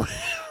give.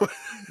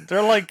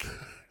 They're like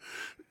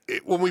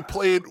when we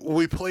played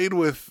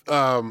with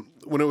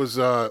when it was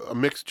a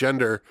mixed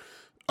gender.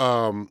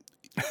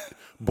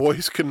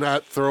 Boys could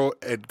not throw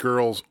at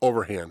girls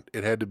overhand.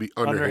 It had to be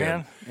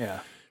underhand. Yeah.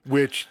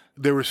 Which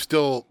there were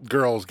still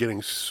girls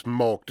getting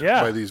smoked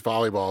by these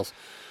volleyballs.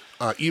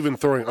 Even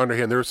throwing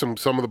underhand. There were some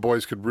of the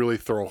boys could really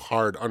throw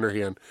hard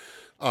underhand.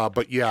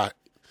 But yeah,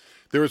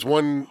 there was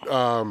one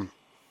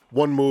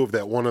move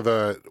that one of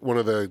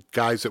the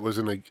guys that was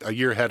in a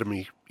year ahead of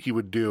me, he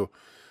would do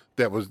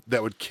that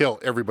would kill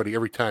everybody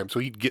every time. So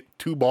he'd get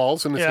 2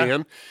 balls in his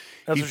hand.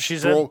 That's what she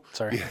said.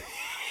 Sorry. Yeah.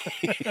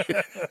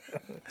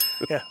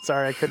 Yeah,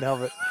 sorry, I couldn't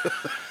help it.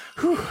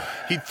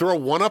 He'd throw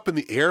one up in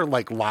the air,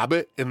 like lob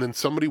it, and then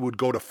somebody would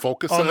go to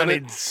focus on it,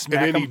 and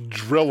then he'd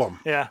drill them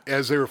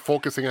as they were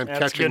focusing on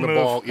catching the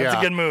ball. That's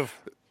a good move.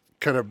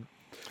 Kind of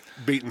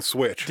bait and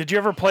switch. Did you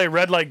ever play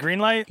red light, green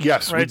light?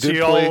 Yes, right. We did. So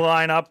you all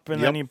line up,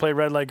 and then you play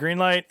red light, green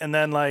light, and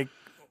then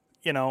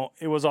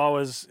it was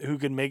always who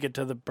could make it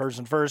to the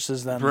person first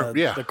is then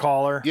the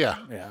caller. Yeah.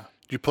 Did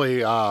you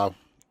play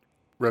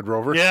Red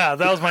Rover? Yeah,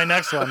 that was my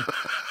next one.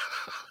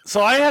 So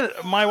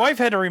my wife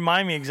had to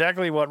remind me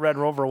exactly what Red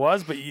Rover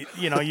was, but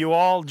you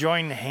all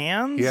join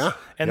hands,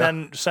 and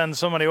then send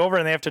somebody over,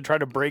 and they have to try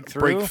to break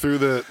through.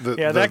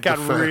 That got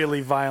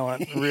really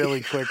violent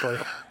really quickly.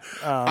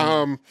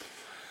 For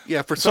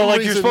some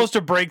reason, you're supposed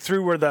to break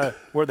through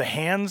where the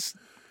hands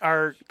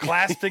are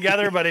clasped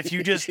together, but if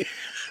you just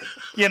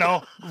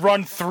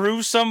run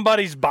through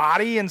somebody's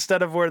body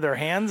instead of where their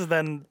hands,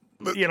 then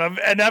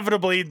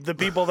inevitably the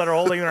people that are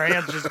holding their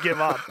hands just give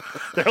up.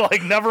 They're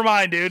like, never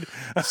mind, dude.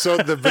 So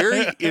the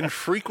very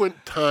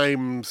infrequent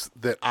times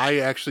that I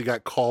actually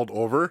got called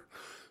over,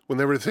 when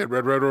they would say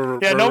red over.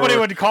 Yeah, nobody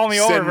would call me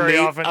over very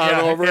often.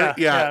 Weird.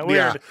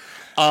 Yeah.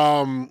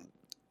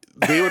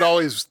 They would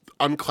always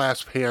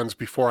unclasp hands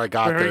before I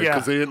got there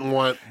because they didn't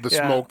want the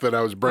smoke that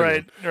I was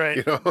bringing.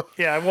 Right.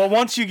 Yeah. Well,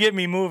 once you get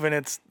me moving,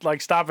 it's like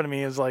stopping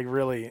me is like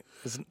really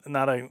is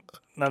not an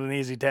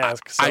easy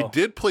task. So. I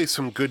did play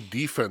some good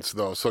defense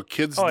though, so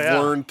kids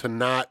learned to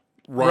not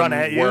run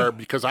at you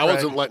because I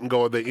wasn't letting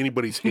go of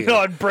anybody's hand. No,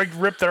 I'd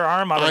rip their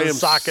arm out of the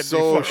socket. I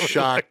am so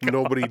shocked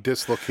nobody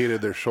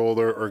dislocated their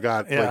shoulder or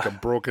got like a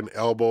broken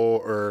elbow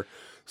or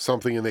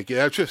something, and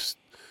that's just.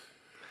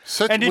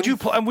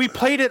 And we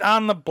played it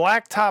on the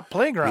blacktop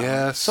playground.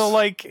 Yes. So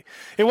it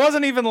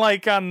wasn't even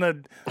like on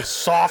the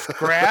soft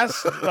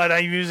grass. But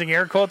I'm using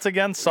air quotes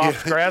again.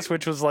 Soft grass,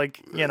 which was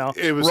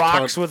it was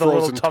rocks with a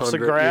little tufts of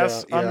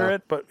grass under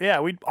it. But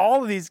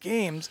all of these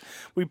games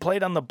we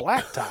played on the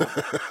blacktop,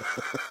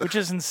 which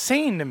is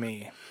insane to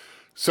me.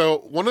 So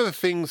one of the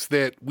things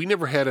that we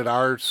never had at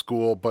our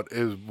school, but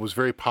it was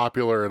very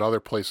popular at other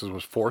places,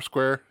 was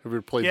Foursquare. Have you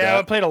ever played that? Yeah,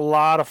 I played a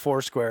lot of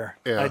Foursquare.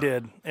 Yeah. I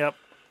did. Yep.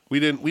 We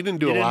didn't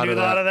do a lot of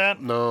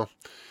that. No.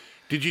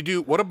 Did you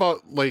do? What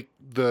about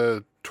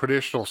the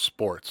traditional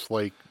sports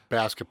like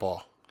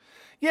basketball?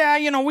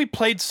 Yeah, we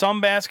played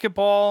some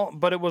basketball,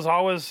 but it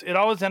always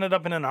ended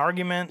up in an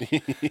argument.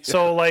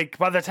 So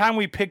by the time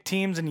we picked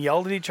teams and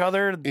yelled at each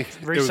other,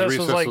 recess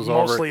was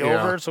mostly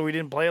over. So we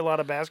didn't play a lot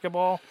of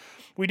basketball.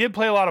 We did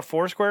play a lot of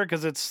Foursquare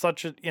because it's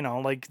such a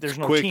there's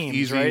no quick, teams,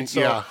 easy, right?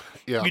 So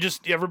you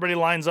just everybody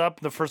lines up.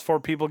 The first 4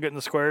 people get in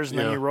the squares, and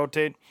then you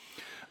rotate.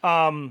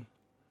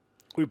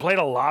 We played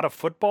a lot of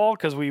football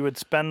because we would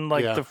spend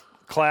the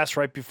class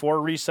right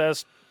before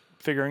recess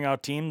figuring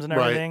out teams and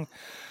everything.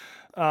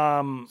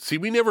 See,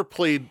 we never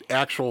played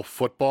actual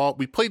football.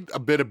 We played a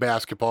bit of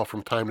basketball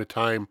from time to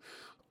time.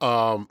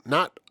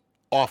 Not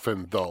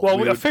often, though.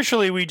 Well,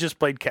 officially, we just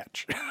played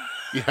catch.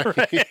 Yeah,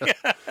 yeah.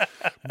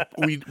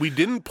 We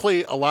didn't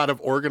play a lot of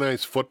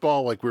organized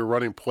football, like we were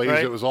running plays.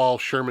 Right. It was all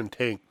Sherman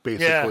tank,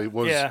 basically.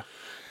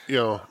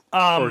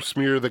 Or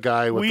smear the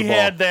guy with the ball. We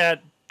had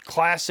that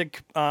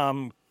classic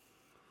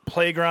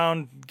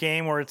playground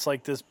game where it's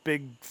like this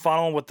big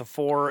funnel with the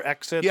 4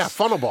 exits. Yeah,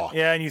 funnel ball.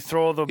 Yeah, and you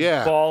throw the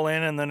ball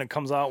in, and then it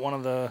comes out one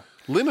of the...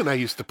 Lynn and I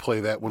used to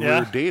play that when we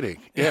were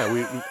dating.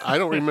 Yeah, I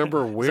don't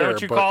remember where. Is that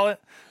what you call it?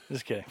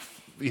 Just kidding.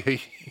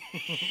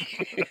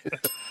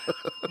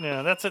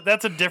 Yeah, that's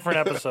a different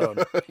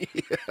episode.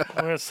 Yeah.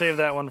 I'm going to save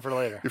that one for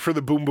later. For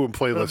the Boom Boom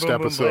playlist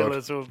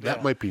episode.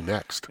 That might be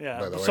next,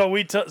 by the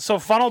way. So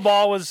funnel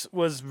ball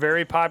was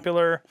very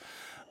popular.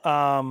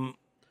 And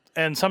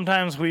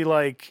sometimes we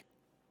like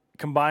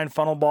combine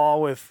funnel ball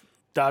with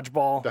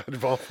dodgeball.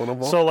 Dodgeball, funnel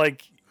ball. So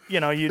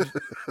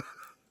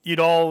you'd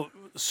all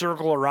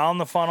circle around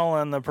the funnel,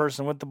 and the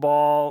person with the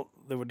ball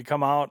that would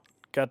come out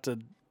got to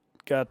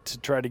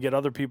try to get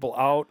other people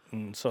out,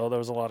 and so there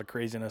was a lot of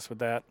craziness with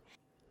that.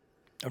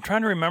 I'm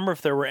trying to remember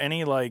if there were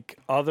any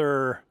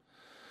other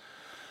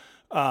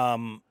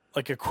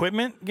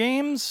equipment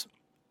games.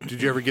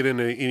 Did you ever get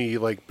into any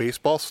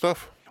baseball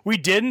stuff? We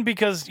didn't,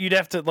 because you'd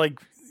have to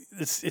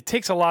it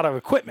takes a lot of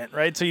equipment,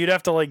 right? So you'd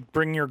have to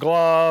bring your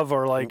glove,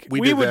 or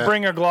we would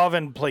bring a glove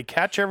and play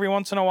catch every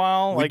once in a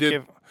while.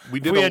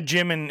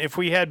 If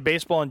we had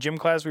baseball in gym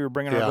class, we were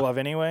bringing our glove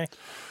anyway.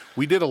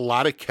 We did a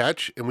lot of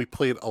catch, and we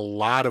played a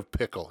lot of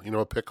pickle. You know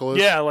what pickle is?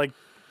 Yeah,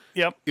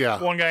 yep.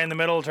 Yeah. One guy in the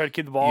middle, try to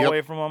keep the ball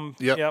away from him.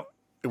 Yep.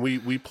 And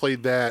we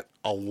played that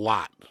a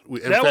lot.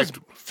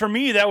 For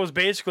me, that was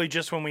basically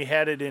just when we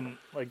had it in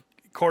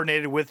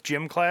coordinated with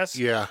gym class.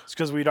 Yeah. It's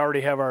because we'd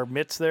already have our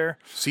mitts there.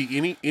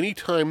 See, any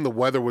time the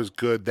weather was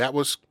good, that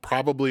was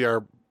probably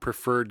our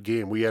preferred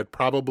game. We had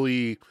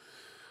probably,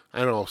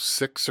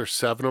 6 or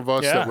 7 of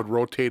us that would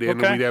rotate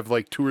in, and we'd have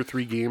 2 or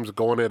 3 games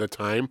going at a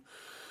time.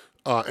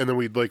 And then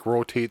we'd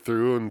rotate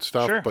through and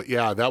stuff. Sure. But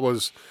yeah, that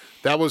was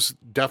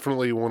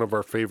definitely one of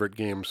our favorite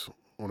games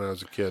when I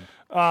was a kid.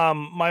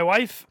 My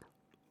wife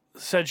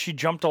said she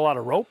jumped a lot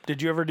of rope.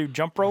 Did you ever do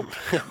jump rope?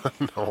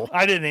 No.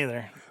 I didn't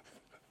either.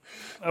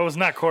 I was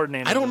not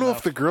coordinated. I don't know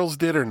if the girls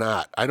did or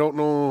not. I don't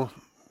know.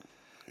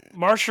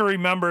 Marcia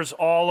remembers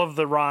all of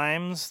the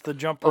rhymes, the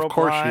jump rope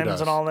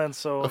rhymes and all that.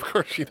 So of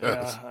course she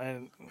does.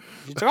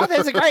 She's like,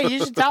 this is great. You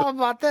should tell them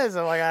about this.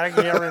 I'm like, I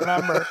can't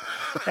remember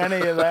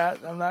any of that.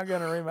 I'm not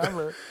going to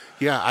remember.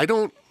 Yeah, I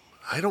don't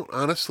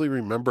honestly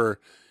remember.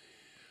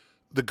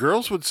 The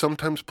girls would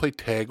sometimes play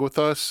tag with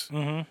us,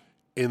 and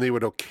they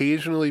would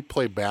occasionally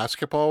play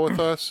basketball with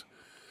us.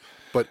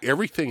 But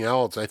everything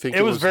else, I think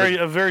it was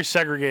very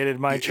segregated.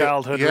 My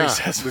childhood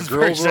recess. The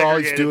girls were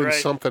always doing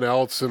something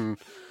else, and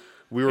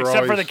we were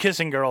except for the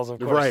kissing girls, of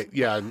course. Right?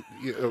 Yeah, and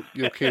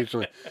you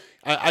occasionally.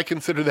 I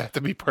consider that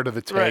to be part of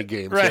the tag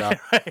games. Right.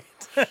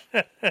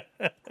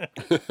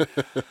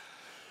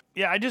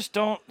 Yeah, I just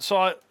don't.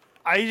 So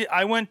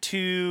I went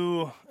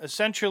to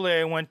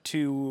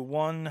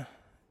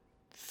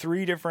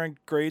 3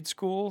 different grade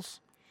schools.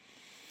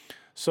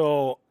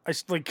 So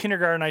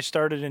kindergarten, I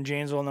started in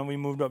Janesville, and then we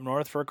moved up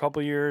north for a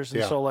couple of years.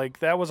 And so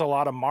that was a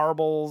lot of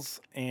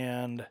marbles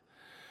and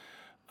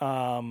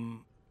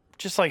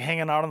just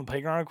hanging out on the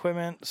playground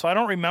equipment. So I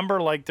don't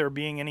remember there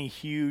being any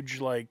huge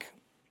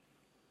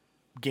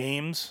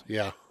games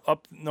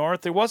up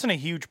north. There wasn't a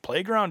huge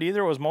playground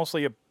either. It was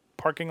mostly a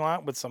parking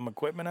lot with some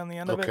equipment on the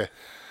end of it.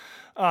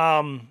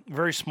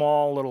 Very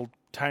small, little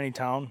tiny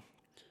town.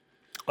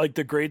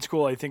 The grade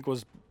school, I think,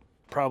 was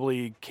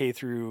probably K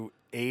through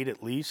 8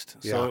 at least.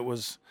 So it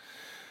was,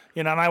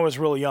 and I was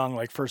really young,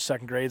 first,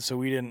 second grade. So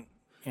we didn't,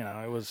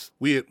 it was.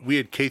 We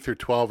had K through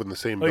 12 in the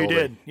same building. You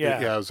did?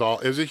 Yeah. Yeah.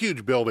 It was a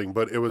huge building,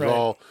 but it was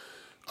all,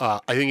 I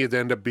think it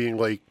ended up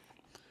being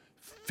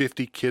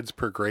 50 kids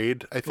per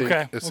grade, I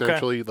think,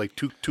 essentially,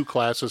 two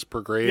classes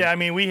per grade. Yeah. I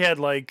mean, we had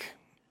I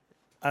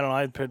don't know,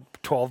 I had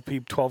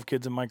 12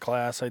 kids in my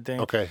class, I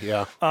think. Okay.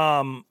 Yeah.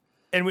 And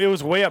it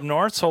was way up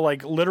north, so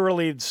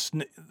literally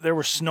there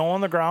was snow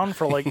on the ground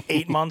for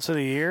 8 months of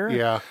the year.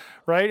 Yeah.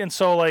 Right? And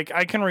so I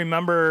can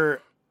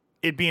remember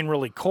it being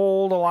really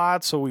cold a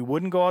lot, so we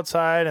wouldn't go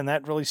outside, and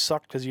that really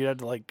sucked because you had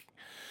to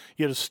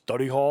you had a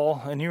study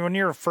hall, and when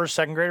you're a first,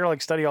 second grader,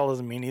 study hall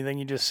doesn't mean anything.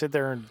 You just sit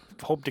there and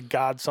hope to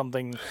God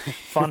something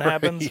fun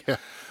happens. Yeah.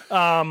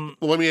 Well,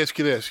 let me ask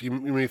you this. You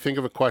may think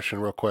of a question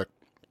real quick.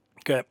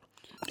 Okay.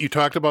 You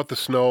talked about the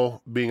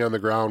snow being on the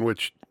ground,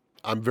 which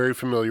I'm very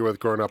familiar with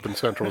growing up in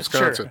central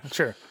Wisconsin.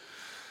 Sure.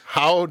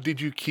 How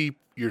did you keep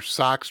your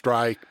socks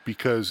dry?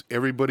 Because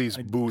everybody's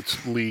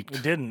boots leaked. We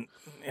didn't.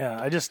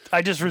 Yeah, I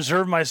just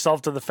reserved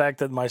myself to the fact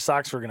that my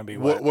socks were going to be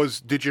wet.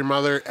 Did your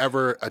mother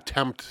ever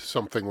attempt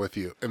something with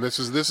you? And this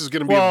is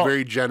going to be a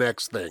very Gen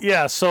X thing.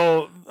 Yeah.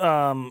 So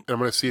I'm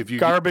going to see if you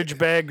garbage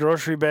bag,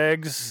 grocery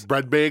bags,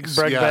 bread bags.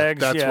 Bags.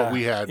 That's what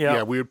we had.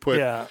 Yeah, we would put.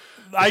 Yeah,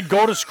 I'd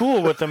go to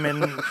school with them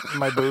in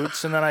my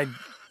boots, and then I'd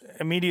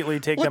immediately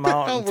take them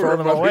out and throw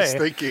them away.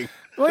 Thinking?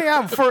 Well,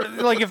 yeah, for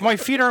like if my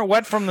feet aren't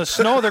wet from the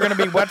snow, they're going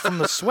to be wet from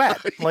the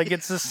sweat. Like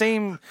it's the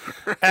same.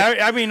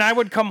 I mean, I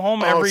would come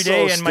home every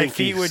day and my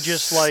feet would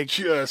just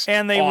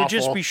and they would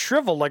just be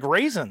shriveled like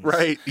raisins.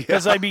 Right.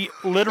 Because I'd be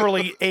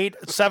literally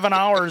 7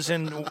 hours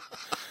in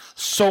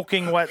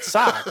soaking wet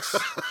socks.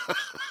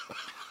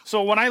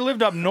 So when I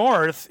lived up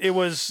north, it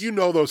was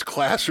those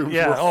classrooms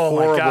were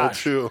horrible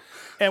too.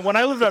 And when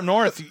I lived up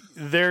north,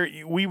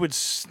 we would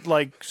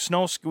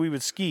we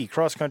would ski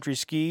cross country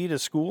ski to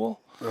school.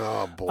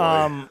 Oh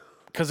boy!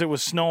 Because it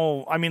was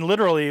snow. I mean,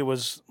 literally, it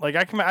was like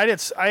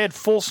I had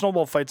full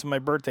snowball fights on my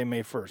birthday,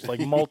 May 1st. Like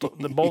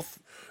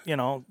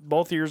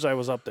both years I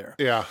was up there.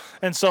 Yeah.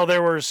 And so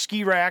there were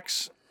ski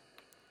racks,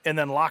 and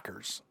then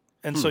lockers,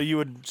 and so you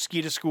would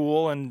ski to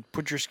school and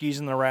put your skis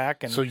in the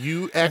rack. And so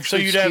you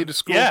actually ski to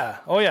school? Yeah.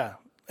 Oh yeah.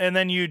 And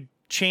then you'd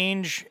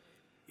change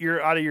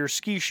out of your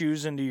ski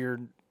shoes into your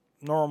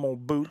normal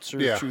boots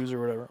or shoes or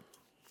whatever.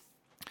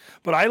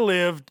 But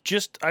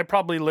I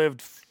probably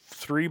lived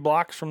 3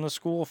 blocks from the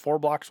school, 4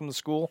 blocks from the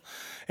school,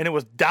 and it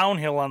was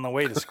downhill on the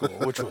way to school,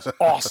 which was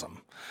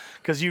awesome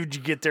because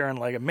you'd get there in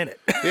like a minute.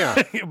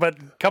 Yeah.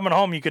 But coming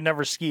home, you could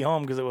never ski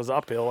home because it was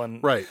uphill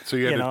and right. So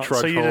you had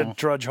to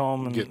trudge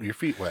home and get your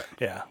feet wet.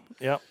 Yeah.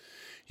 Yep.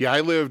 Yeah,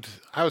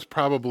 I was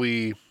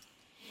probably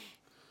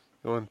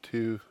 1,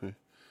 2, 3,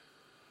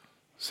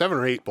 7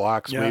 or 8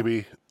 blocks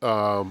maybe.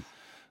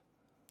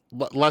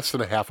 Less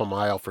than a half a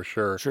mile for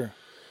sure. Sure.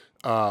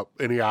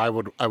 And yeah, I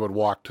would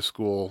walk to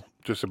school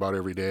just about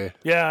every day.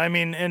 Yeah, I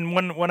mean, and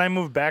when I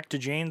moved back to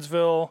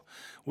Janesville,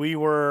 we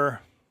were,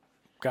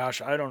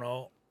 gosh, I don't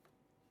know.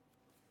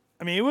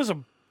 I mean, it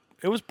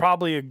was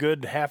probably a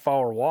good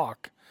half-hour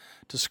walk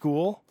to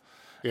school.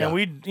 Yeah. And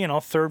we'd,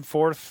 third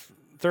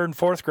and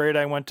fourth grade,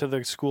 I went to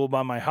the school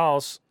by my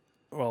house.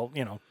 Well,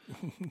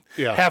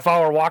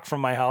 half-hour walk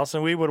from my house,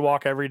 and we would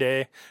walk every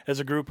day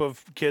as a group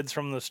of kids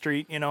from the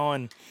street,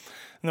 and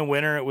in the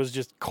winter it was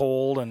just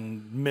cold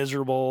and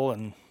miserable.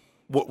 And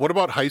what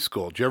about high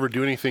school? Did you ever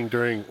do anything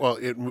during? Well,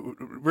 it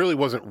really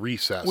wasn't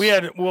recess. We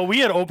had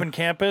open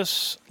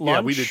campus lunch.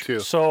 Yeah, we did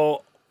too.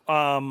 So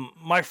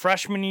my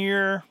freshman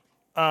year,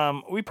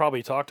 we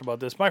probably talked about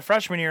this. My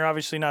freshman year,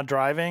 obviously not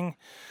driving.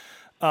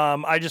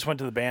 I just went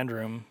to the band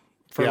room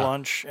for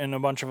lunch, and a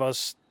bunch of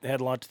us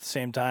had lunch at the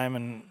same time.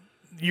 And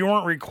you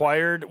weren't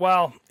required.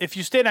 Well, if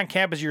you stayed on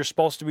campus, you were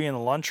supposed to be in the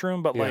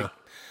lunchroom, but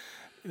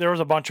there was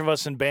a bunch of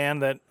us in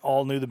band that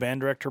all knew the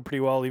band director pretty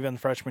well, even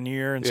freshman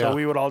year, and so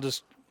we would all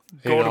just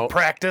go to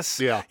practice,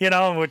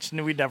 which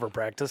we'd never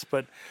practice,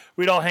 but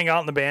we'd all hang out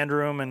in the band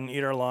room and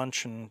eat our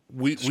lunch and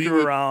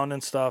screw around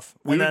and stuff.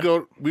 We would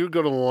go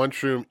to the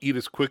lunchroom, eat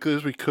as quickly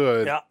as we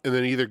could, and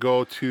then either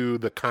go to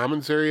the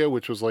commons area,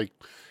 which was it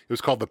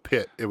was called the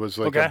pit. It was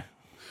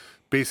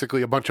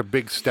basically a bunch of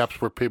big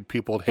steps where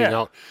people would hang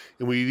out,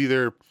 and we'd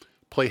either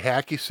play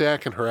hacky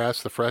sack and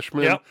harass the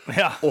freshmen,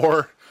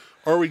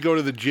 or we go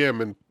to the gym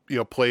and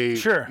play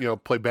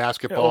play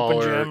basketball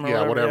open gym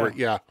or whatever.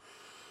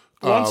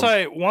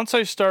 Once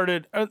I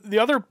started the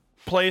other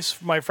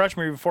place my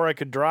freshman year before I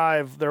could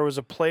drive, there was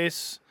a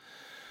place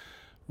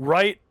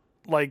right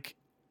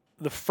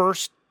the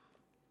first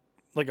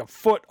a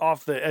foot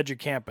off the edge of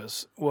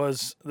campus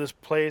was this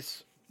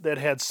place that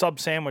had sub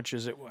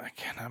sandwiches.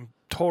 I'm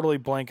totally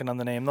blanking on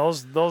the name.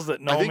 Those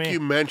that know me. I think you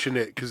mentioned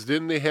it because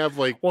didn't they have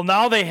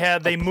now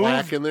they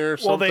moved in there or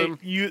something?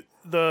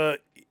 The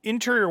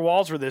interior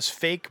walls were this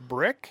fake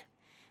brick.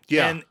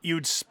 Yeah. And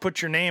you'd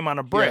put your name on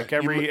a brick.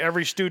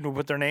 Every student would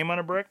put their name on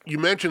a brick. You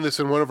mentioned this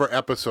in one of our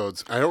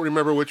episodes. I don't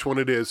remember which one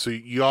it is, so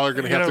y'all are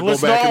going to have to go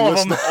back and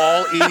listen to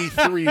all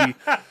 83.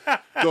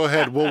 Go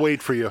ahead. We'll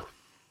wait for you.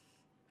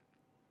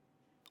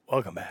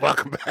 Welcome back.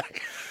 Welcome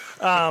back.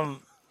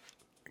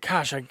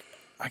 Gosh,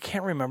 I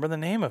can't remember the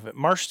name of it.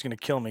 Marcia's going to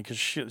kill me because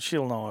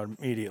she'll know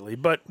immediately.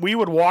 But we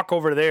would walk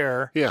over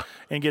there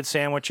and get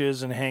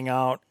sandwiches and hang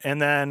out.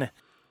 And then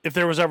if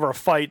there was ever a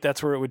fight,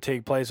 that's where it would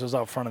take place. It was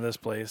out front of this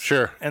place.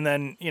 Sure. And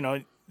then,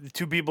 the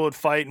 2 people would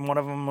fight and one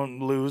of them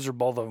would lose or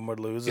both of them would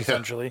lose,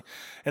 essentially.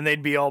 And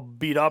they'd be all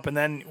beat up. And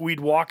then we'd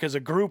walk as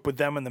a group with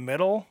them in the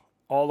middle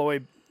all the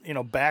way,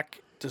 back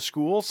to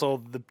school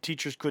so the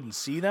teachers couldn't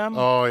see them.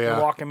 Oh, yeah.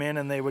 They'd walk them in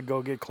and they would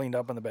go get cleaned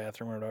up in the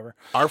bathroom or whatever.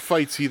 Our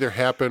fights either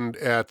happened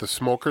at the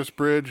Smokers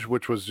Bridge,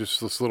 which was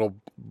just this little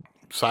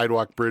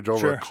sidewalk bridge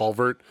over a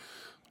culvert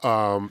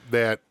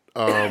that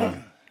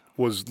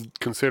was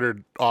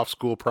considered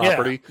off-school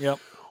property. Yeah. Yep.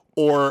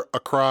 Or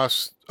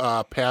across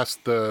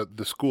past the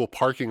school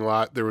parking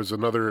lot, there was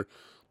another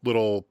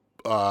little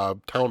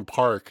town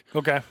park.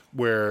 Okay.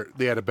 Where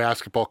they had a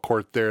basketball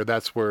court there.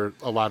 That's where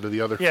a lot of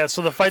the other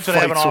so the fights would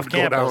happen off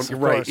campus.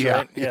 Right.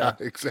 Yeah.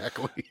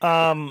 Exactly.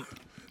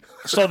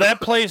 So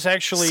that place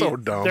actually, so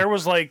dumb. There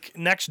was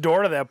next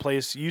door to that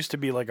place used to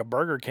be a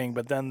Burger King,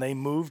 but then they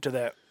moved to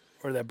that.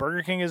 Where that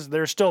Burger King is,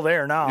 they're still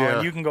there now. Yeah.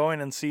 And you can go in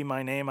and see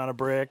my name on a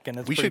brick, and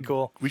it's pretty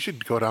cool. We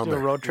should go down there.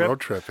 A road trip? Road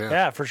trip, yeah.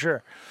 Yeah, for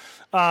sure.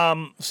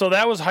 So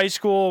that was high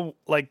school,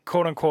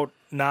 quote-unquote,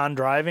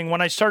 non-driving.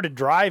 When I started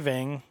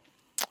driving,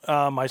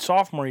 my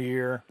sophomore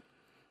year,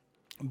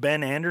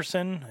 Ben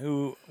Anderson,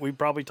 who we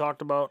probably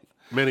talked about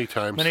many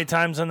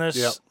times in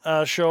this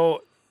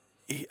show.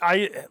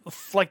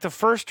 Like the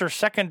first or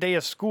second day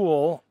of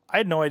school, I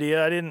had no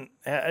idea. I didn't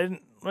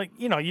like,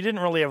 you didn't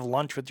really have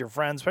lunch with your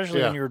friends,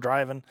 especially when you were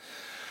driving.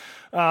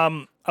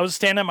 I was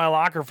standing at my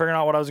locker figuring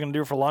out what I was going to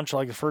do for lunch,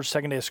 like the first,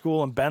 second day of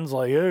school, and Ben's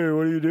like, "Hey,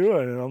 what are you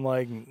doing?" And I'm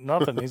like,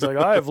 "Nothing." He's like,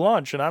 "I have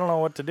lunch, and I don't know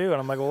what to do." And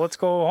I'm like, "Well, let's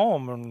go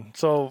home." And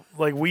so,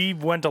 like, we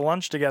went to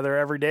lunch together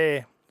every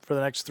day for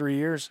the next 3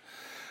 years.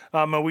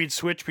 And we'd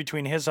switch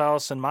between his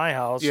house and my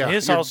house. Yeah,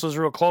 his house was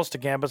real close to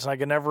campus, and I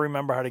could never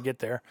remember how to get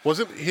there.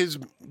 Wasn't his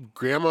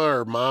grandma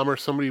or mom or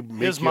somebody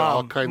make his you mom.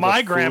 all kinds my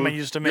of food? grandma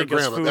used to make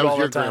us food that was all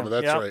your the time.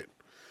 Grandma, that's right.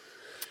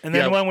 And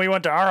then when we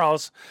went to our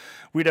house,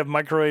 we'd have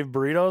microwave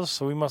burritos,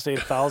 so we must have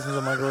ate thousands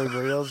of microwave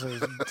burritos.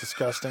 It was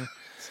disgusting.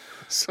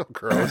 So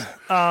gross.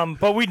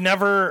 But we'd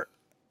never.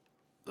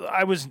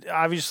 I was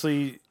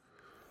obviously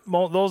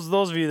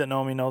those of you that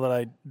know me know that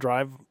I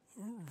drive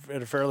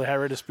at a fairly high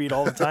rate of speed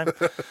all the time.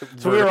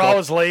 So we were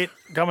always late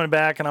coming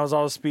back, and I was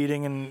always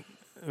speeding and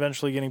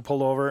eventually getting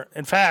pulled over.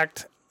 In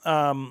fact,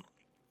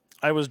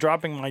 I was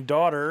dropping my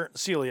daughter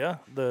Celia,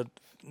 the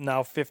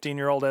now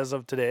 15-year-old as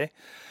of today.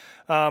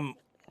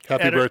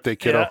 Happy birthday,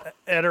 kiddo.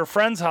 At her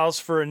friend's house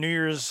for a New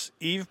Year's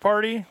Eve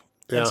party.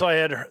 Yeah. And so I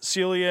had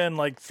Celia and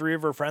like 3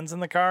 of her friends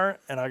in the car,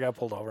 and I got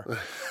pulled over.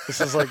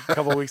 This was like a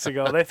couple of weeks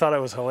ago. They thought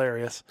it was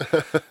hilarious.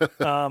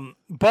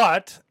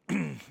 But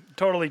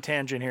totally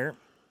tangent here.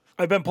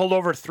 I've been pulled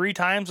over 3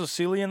 times with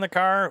Celia in the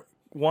car.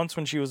 Once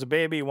when she was a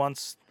baby,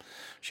 once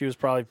she was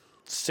probably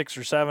 6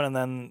 or 7, and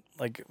then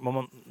like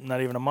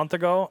not even a month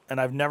ago. And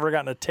I've never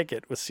gotten a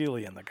ticket with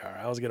Celia in the car.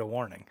 I always get a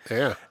warning.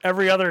 Yeah.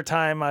 Every other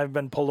time I've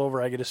been pulled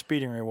over, I get a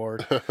speeding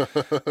reward.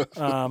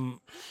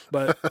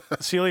 But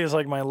Celia is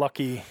like my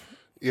lucky.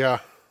 Yeah.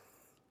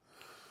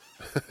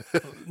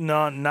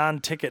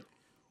 non-ticket.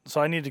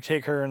 So I need to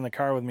take her in the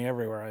car with me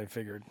everywhere, I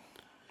figured.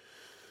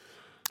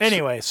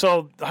 Anyway,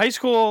 so high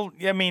school,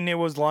 I mean, it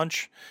was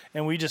lunch,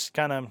 and we just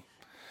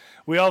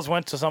we always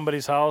went to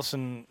somebody's house,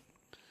 and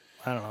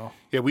I don't know.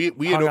 Yeah, we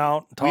hung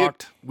out,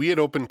 talked. We had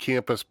open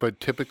campus,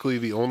 but typically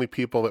the only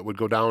people that would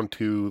go down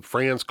to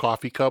Fran's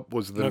Coffee Cup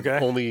was the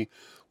only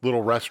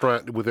little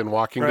restaurant within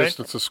walking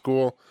distance of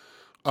school.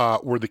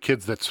 Were the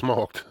kids that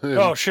smoked.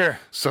 And sure.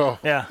 So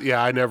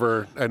yeah, I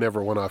never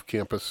went off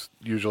campus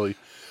usually.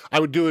 I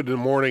would do it in the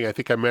morning. I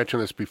think I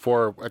mentioned this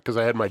before because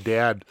I had my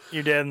dad.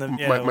 Your dad,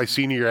 my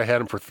senior year, I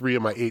had him for 3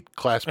 of my 8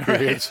 class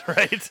periods,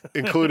 right.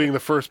 including the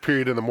first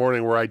period in the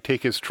morning where I'd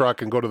take his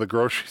truck and go to the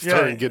grocery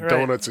store and get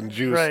donuts and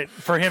juice. Right,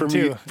 for him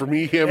too. For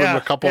me, him, and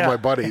a couple of my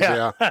buddies.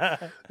 Yeah.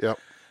 Yep.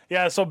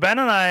 Yeah. So Ben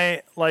and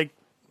I, I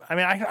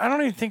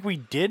don't even think we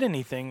did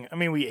anything. I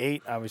mean, we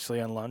ate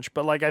obviously on lunch,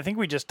 but I think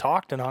we just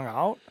talked and hung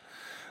out.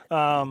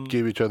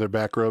 Gave each other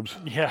back rubs.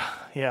 Yeah.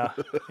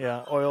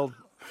 Oil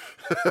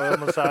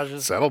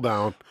massages. Settle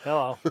down.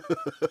 Hello.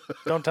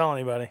 Don't tell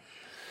anybody.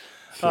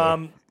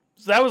 So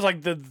that was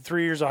like the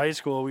 3 years of high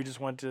school. We just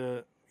went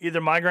to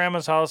either my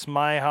grandma's house,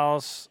 my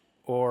house,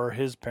 or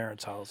his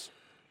parents' house.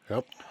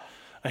 Yep.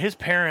 His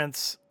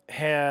parents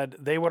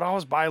they would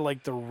always buy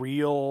the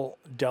real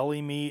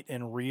deli meat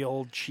and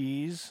real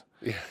cheese.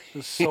 Yeah. It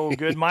was so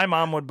good. My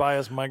mom would buy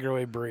us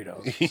microwave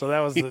burritos. So that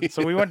was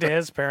so we went to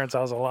his parents'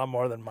 house a lot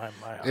more than my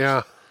house.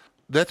 Yeah.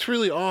 That's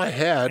really all I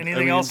had.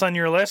 Anything else on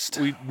your list?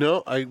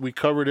 We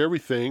covered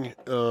everything.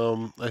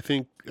 I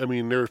think,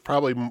 there's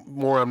probably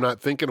more I'm not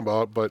thinking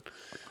about, but.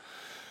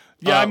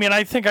 Yeah,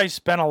 I think I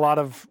spent a lot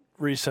of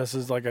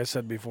recesses, like I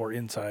said before,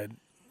 inside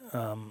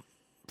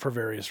for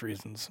various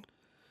reasons.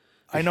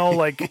 I know,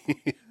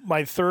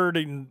 my third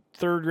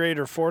grade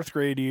or 4th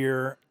grade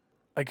year,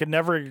 I could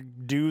never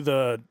do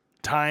the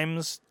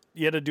times.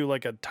 You had to do a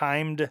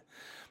timed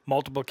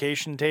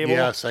multiplication table.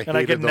 Yes, I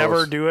could those.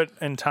 Never do it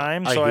in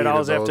time, so I'd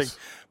always have to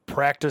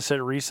practice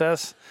at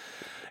recess.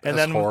 And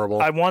That's then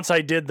horrible. Once I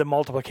did the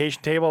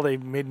multiplication table, they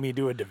made me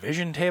do a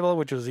division table,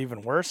 which was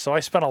even worse. So I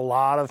spent a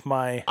lot of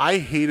my. I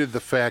hated the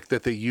fact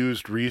that they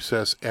used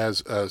recess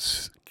as a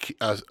stick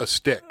as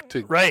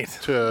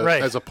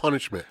a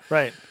punishment.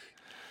 Right.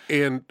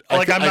 And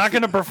I'm not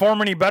going to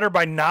perform any better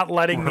by not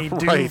letting me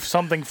do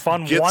something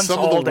fun once all day. Get some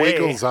of the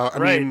wiggles out.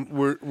 I mean,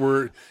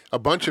 we're a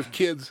bunch of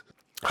kids.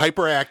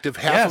 Hyperactive.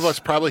 Half of us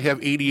probably have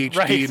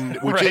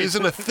ADHD, which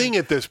isn't a thing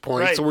at this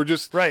point. Right. So we're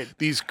just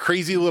these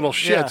crazy little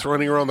shits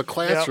running around the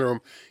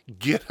classroom. Yep.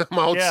 Get them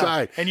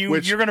outside. Yeah. And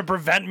you're going to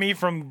prevent me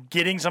from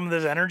getting some of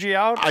this energy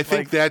out? I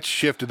think that's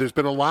shifted. There's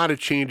been a lot of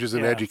changes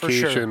in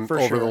education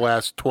over the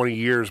last 20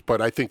 years,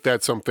 but I think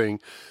that's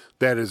something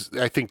that is,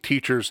 I think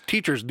teachers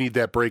need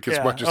that break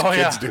as much as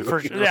kids do.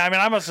 For sure. Yeah,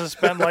 I must have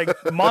spent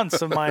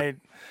months of my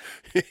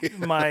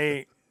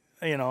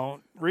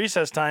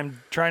recess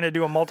time trying to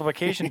do a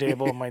multiplication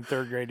table in my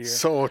 3rd grade year.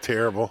 So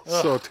terrible.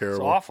 So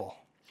terrible. It's awful.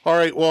 All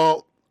right.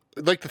 Well,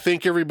 I'd like to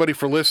thank everybody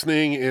for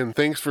listening, and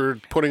thanks for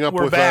putting up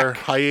with our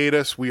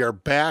hiatus. We are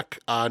back.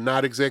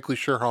 Not exactly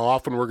sure how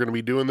often we're going to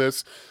be doing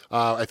this.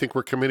 I think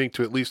we're committing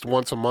to at least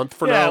once a month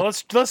for now. Yeah,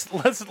 let's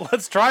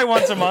try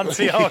once a month,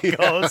 see how it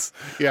goes.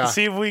 Yeah,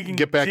 see if we can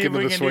get back into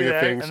the swing of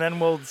things, and then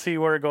we'll see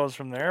where it goes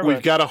from there.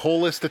 We've got a whole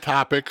list of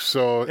topics,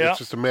 so it's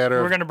just a matter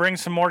of... We're going to bring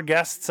some more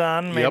guests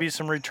on, maybe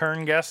some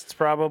return guests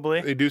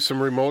probably. They do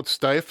some remote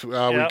stuff.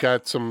 We've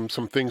got some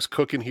things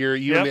cooking here,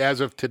 even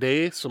as of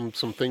today, some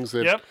things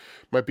that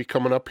might be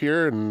coming up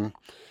here, and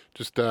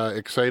just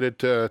excited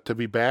to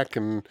be back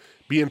and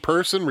be in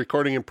person,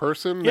 recording in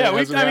person. Yeah,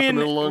 in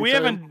a long we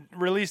time. haven't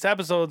released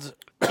episodes,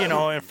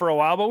 for a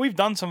while, but we've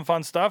done some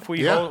fun stuff.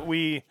 We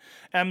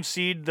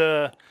emceed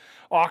the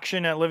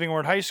auction at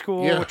Livingward High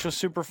School, which was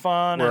super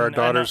fun. Where our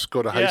daughters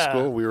go to high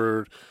school. We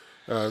were...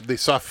 they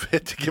saw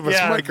fit to give us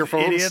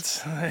microphones.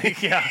 Idiots.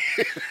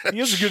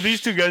 You have to give these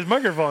two guys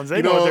microphones.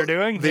 They know what they're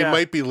doing. They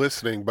might be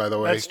listening, by the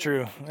way. That's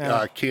true.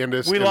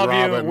 Candace, we and love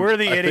Robin, you. We're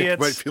the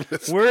idiots.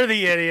 We're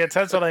the idiots.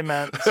 That's what I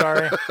meant.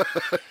 Sorry.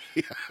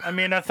 I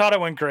mean, I thought it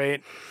went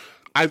great.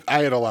 I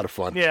had a lot of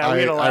fun. Yeah,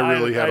 I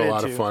really had a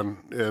lot of fun.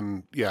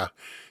 And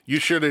you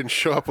sure didn't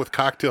show up with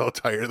cocktail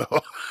attire,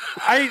 though.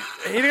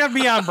 It got to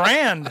be on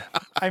brand.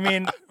 I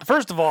mean,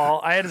 first of all,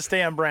 I had to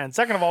stay on brand.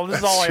 Second of all, this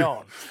is all I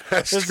own.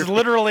 This is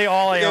literally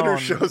all I own. Andrew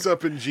shows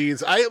up in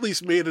jeans. I at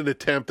least made an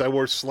attempt. I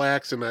wore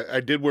slacks, and I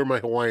did wear my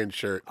Hawaiian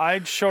shirt.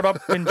 I showed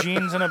up in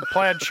jeans and a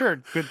plaid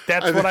shirt. But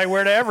that's what I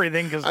wear to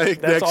everything, because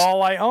that's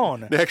all I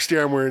own. Next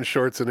year, I'm wearing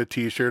shorts and a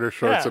T-shirt, or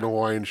shorts and a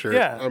Hawaiian shirt.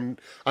 Yeah.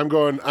 I'm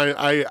going.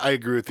 I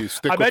agree with you.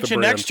 Stick with the brand. I bet you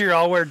next year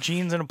I'll wear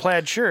jeans and a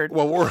plaid shirt.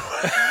 Well, we're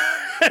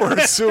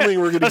assuming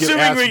we're going to get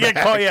asked back.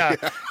 Called.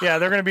 Yeah,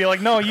 they're going to be like,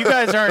 no, you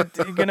guys aren't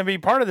going to be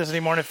part of this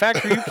anymore. And in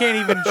fact, you can't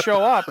even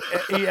show up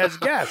as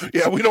guests.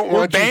 Yeah, we don't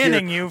want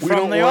banning you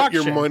from the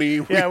auction. Your money.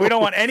 Yeah, we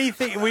don't want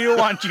anything. We don't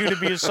want you to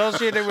be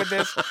associated with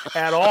this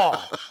at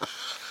all.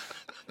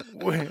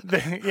 We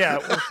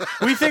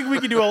think we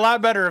could do a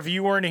lot better if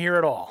you weren't here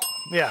at all.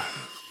 Yeah.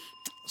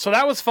 So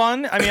that was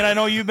fun. I mean, I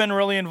know you've been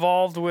really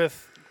involved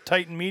with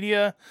Titan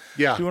Media,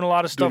 doing a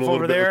lot of stuff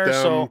over there.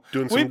 So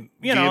doing some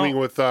gaming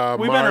with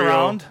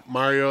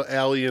Mario,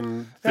 Allie,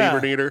 and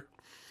Favornator.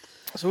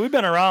 So we've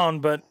been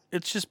around, but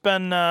it's just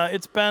been I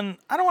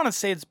don't want to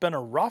say it's been a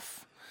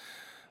rough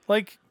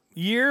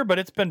year, but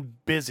it's been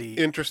busy,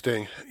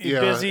 interesting,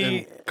 busy,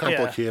 and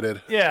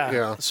complicated.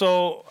 Yeah.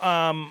 So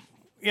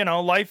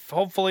life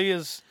hopefully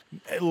is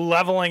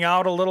leveling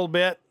out a little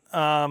bit.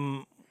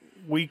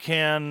 We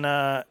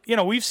can,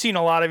 we've seen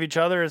a lot of each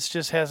other. It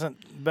just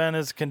hasn't been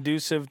as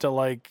conducive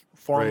to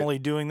formally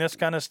doing this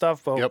kind of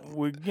stuff, but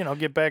we,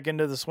 get back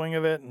into the swing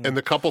of it. And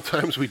the couple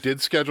times we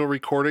did schedule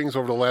recordings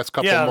over the last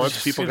couple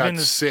months, people got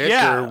sick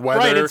or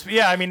weather.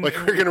 Right. I mean, we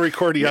were going to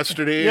record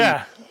yesterday.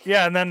 Yeah.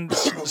 And then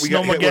we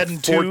got hit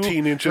with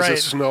 14 inches of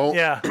snow.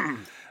 Yeah.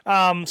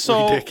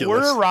 So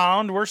ridiculous. We're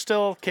around. We're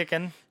still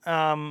kicking.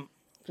 I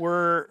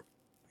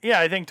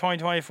think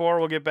 2024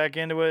 we'll get back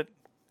into it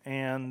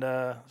and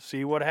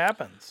see what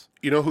happens.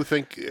 You know who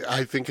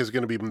I think is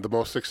going to be the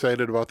most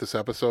excited about this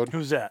episode?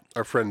 Who's that?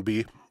 Our friend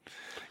B.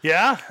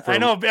 Yeah, I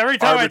know. Every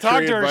time I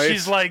talk to her,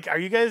 she's like, "Are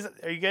you guys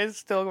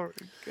still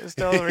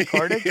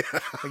recording?"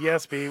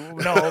 Yes, B.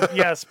 No,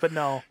 yes, but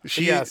no.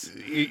 Yes.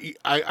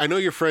 I know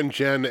your friend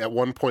Jen at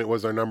one point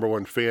was our number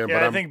one fan,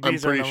 but I'm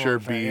pretty sure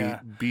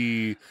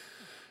B.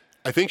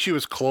 I think she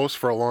was close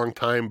for a long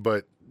time,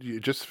 but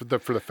just for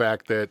the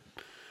fact that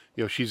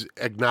she's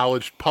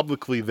acknowledged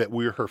publicly that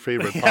we're her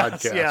favorite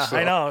podcast. Yeah, so.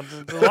 I know.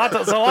 It's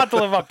a lot to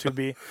live up to,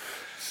 B.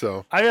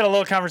 So I had a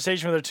little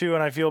conversation with her too,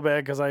 and I feel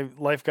bad because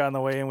life got in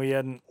the way, and we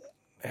hadn't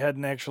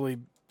actually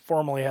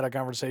formally had a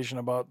conversation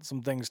about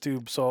some things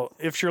too. So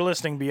if you're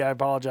listening, B, I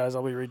apologize.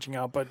 I'll be reaching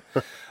out, but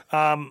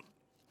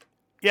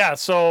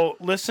So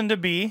listen to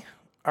B,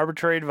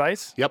 Arbitrary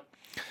Advice. Yep.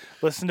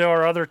 Listen to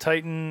our other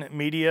Titan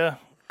Media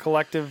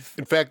collective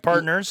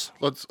partners.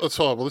 Let's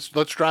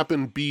drop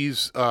in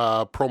B's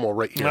promo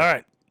right here. All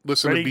right.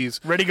 Listen to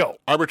B's. Ready, go.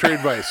 Arbitrary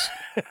Advice.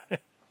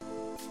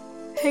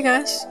 Hey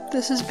guys,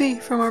 this is B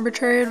from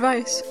Arbitrary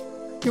Advice,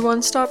 your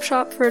one-stop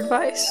shop for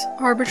advice,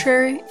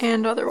 arbitrary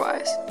and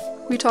otherwise.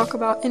 We talk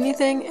about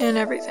anything and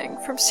everything,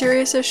 from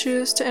serious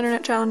issues to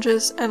internet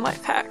challenges and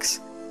life hacks.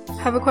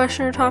 Have a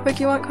question or topic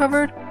you want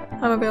covered?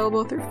 I'm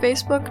available through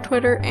Facebook,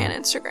 Twitter, and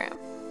Instagram.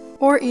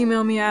 Or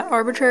email me at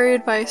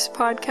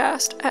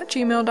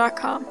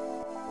arbitraryadvicepodcast@gmail.com.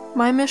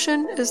 My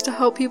mission is to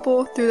help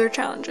people through their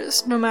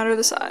challenges, no matter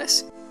the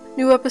size.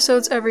 New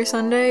episodes every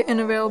Sunday and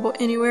available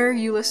anywhere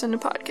you listen to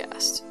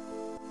podcasts.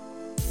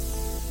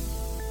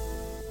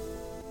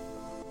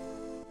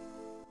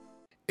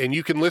 And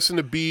you can listen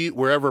to B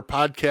wherever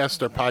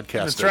podcasts are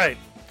podcasted. That's right.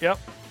 Yep.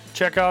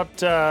 Check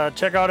out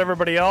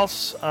everybody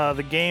else,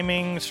 the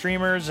gaming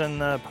streamers and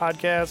the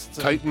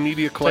podcasts.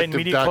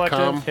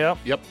 TitanMediaCollective.com.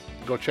 Yep.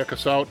 Go check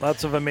us out.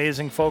 Lots of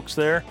amazing folks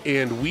there.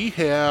 And we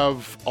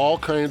have all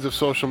kinds of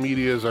social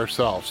medias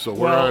ourselves. So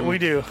we're on we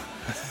do.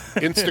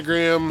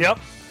 Instagram. Yep.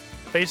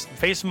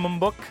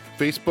 Facebook.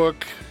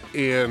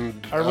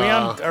 And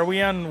are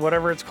we on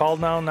whatever it's called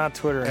now? Not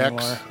Twitter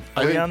anymore.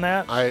 Are we on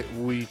that?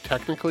 We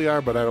technically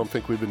are, but I don't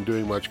think we've been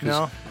doing much.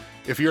 No.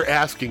 If you're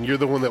asking, you're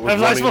the one that was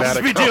Am running I supposed that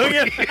to be account.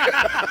 doing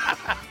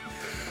it?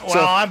 Well,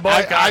 So I'm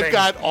boycotting. I've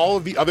got all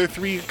of the other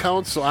 3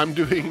 accounts, so I'm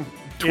doing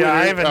Twitter.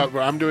 Yeah,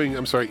 I'm doing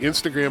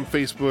Instagram,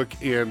 Facebook,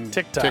 and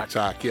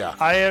TikTok.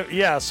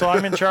 Yeah. So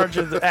I'm in charge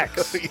of the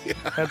X. Yeah.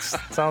 That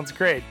sounds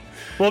great.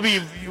 We'll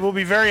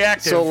be very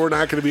active. So we're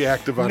not going to be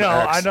active on X. No,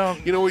 I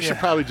don't. You know, we should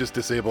probably just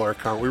disable our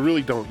account. We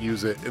really don't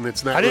use it, and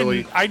it's not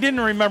I didn't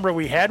remember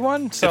we had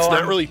one. So it's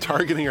not really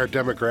targeting our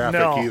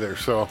demographic either.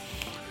 So, all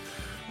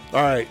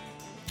right.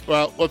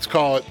 Well, let's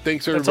call it.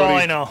 Thanks, everybody. That's all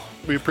I know.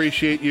 We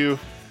appreciate you.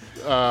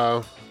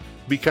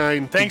 Be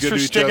kind. Thanks be good for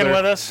to sticking each other.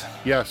 with us.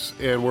 Yes,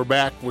 and we're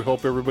back. We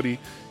hope everybody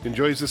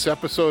enjoys this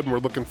episode, and we're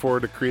looking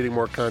forward to creating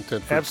more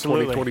content for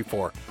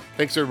 2024.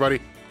 Thanks, everybody.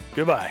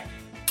 Goodbye.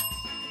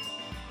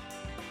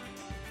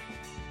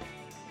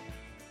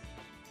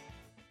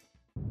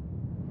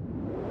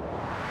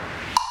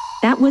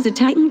 That was a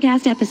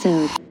Titancast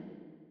episode.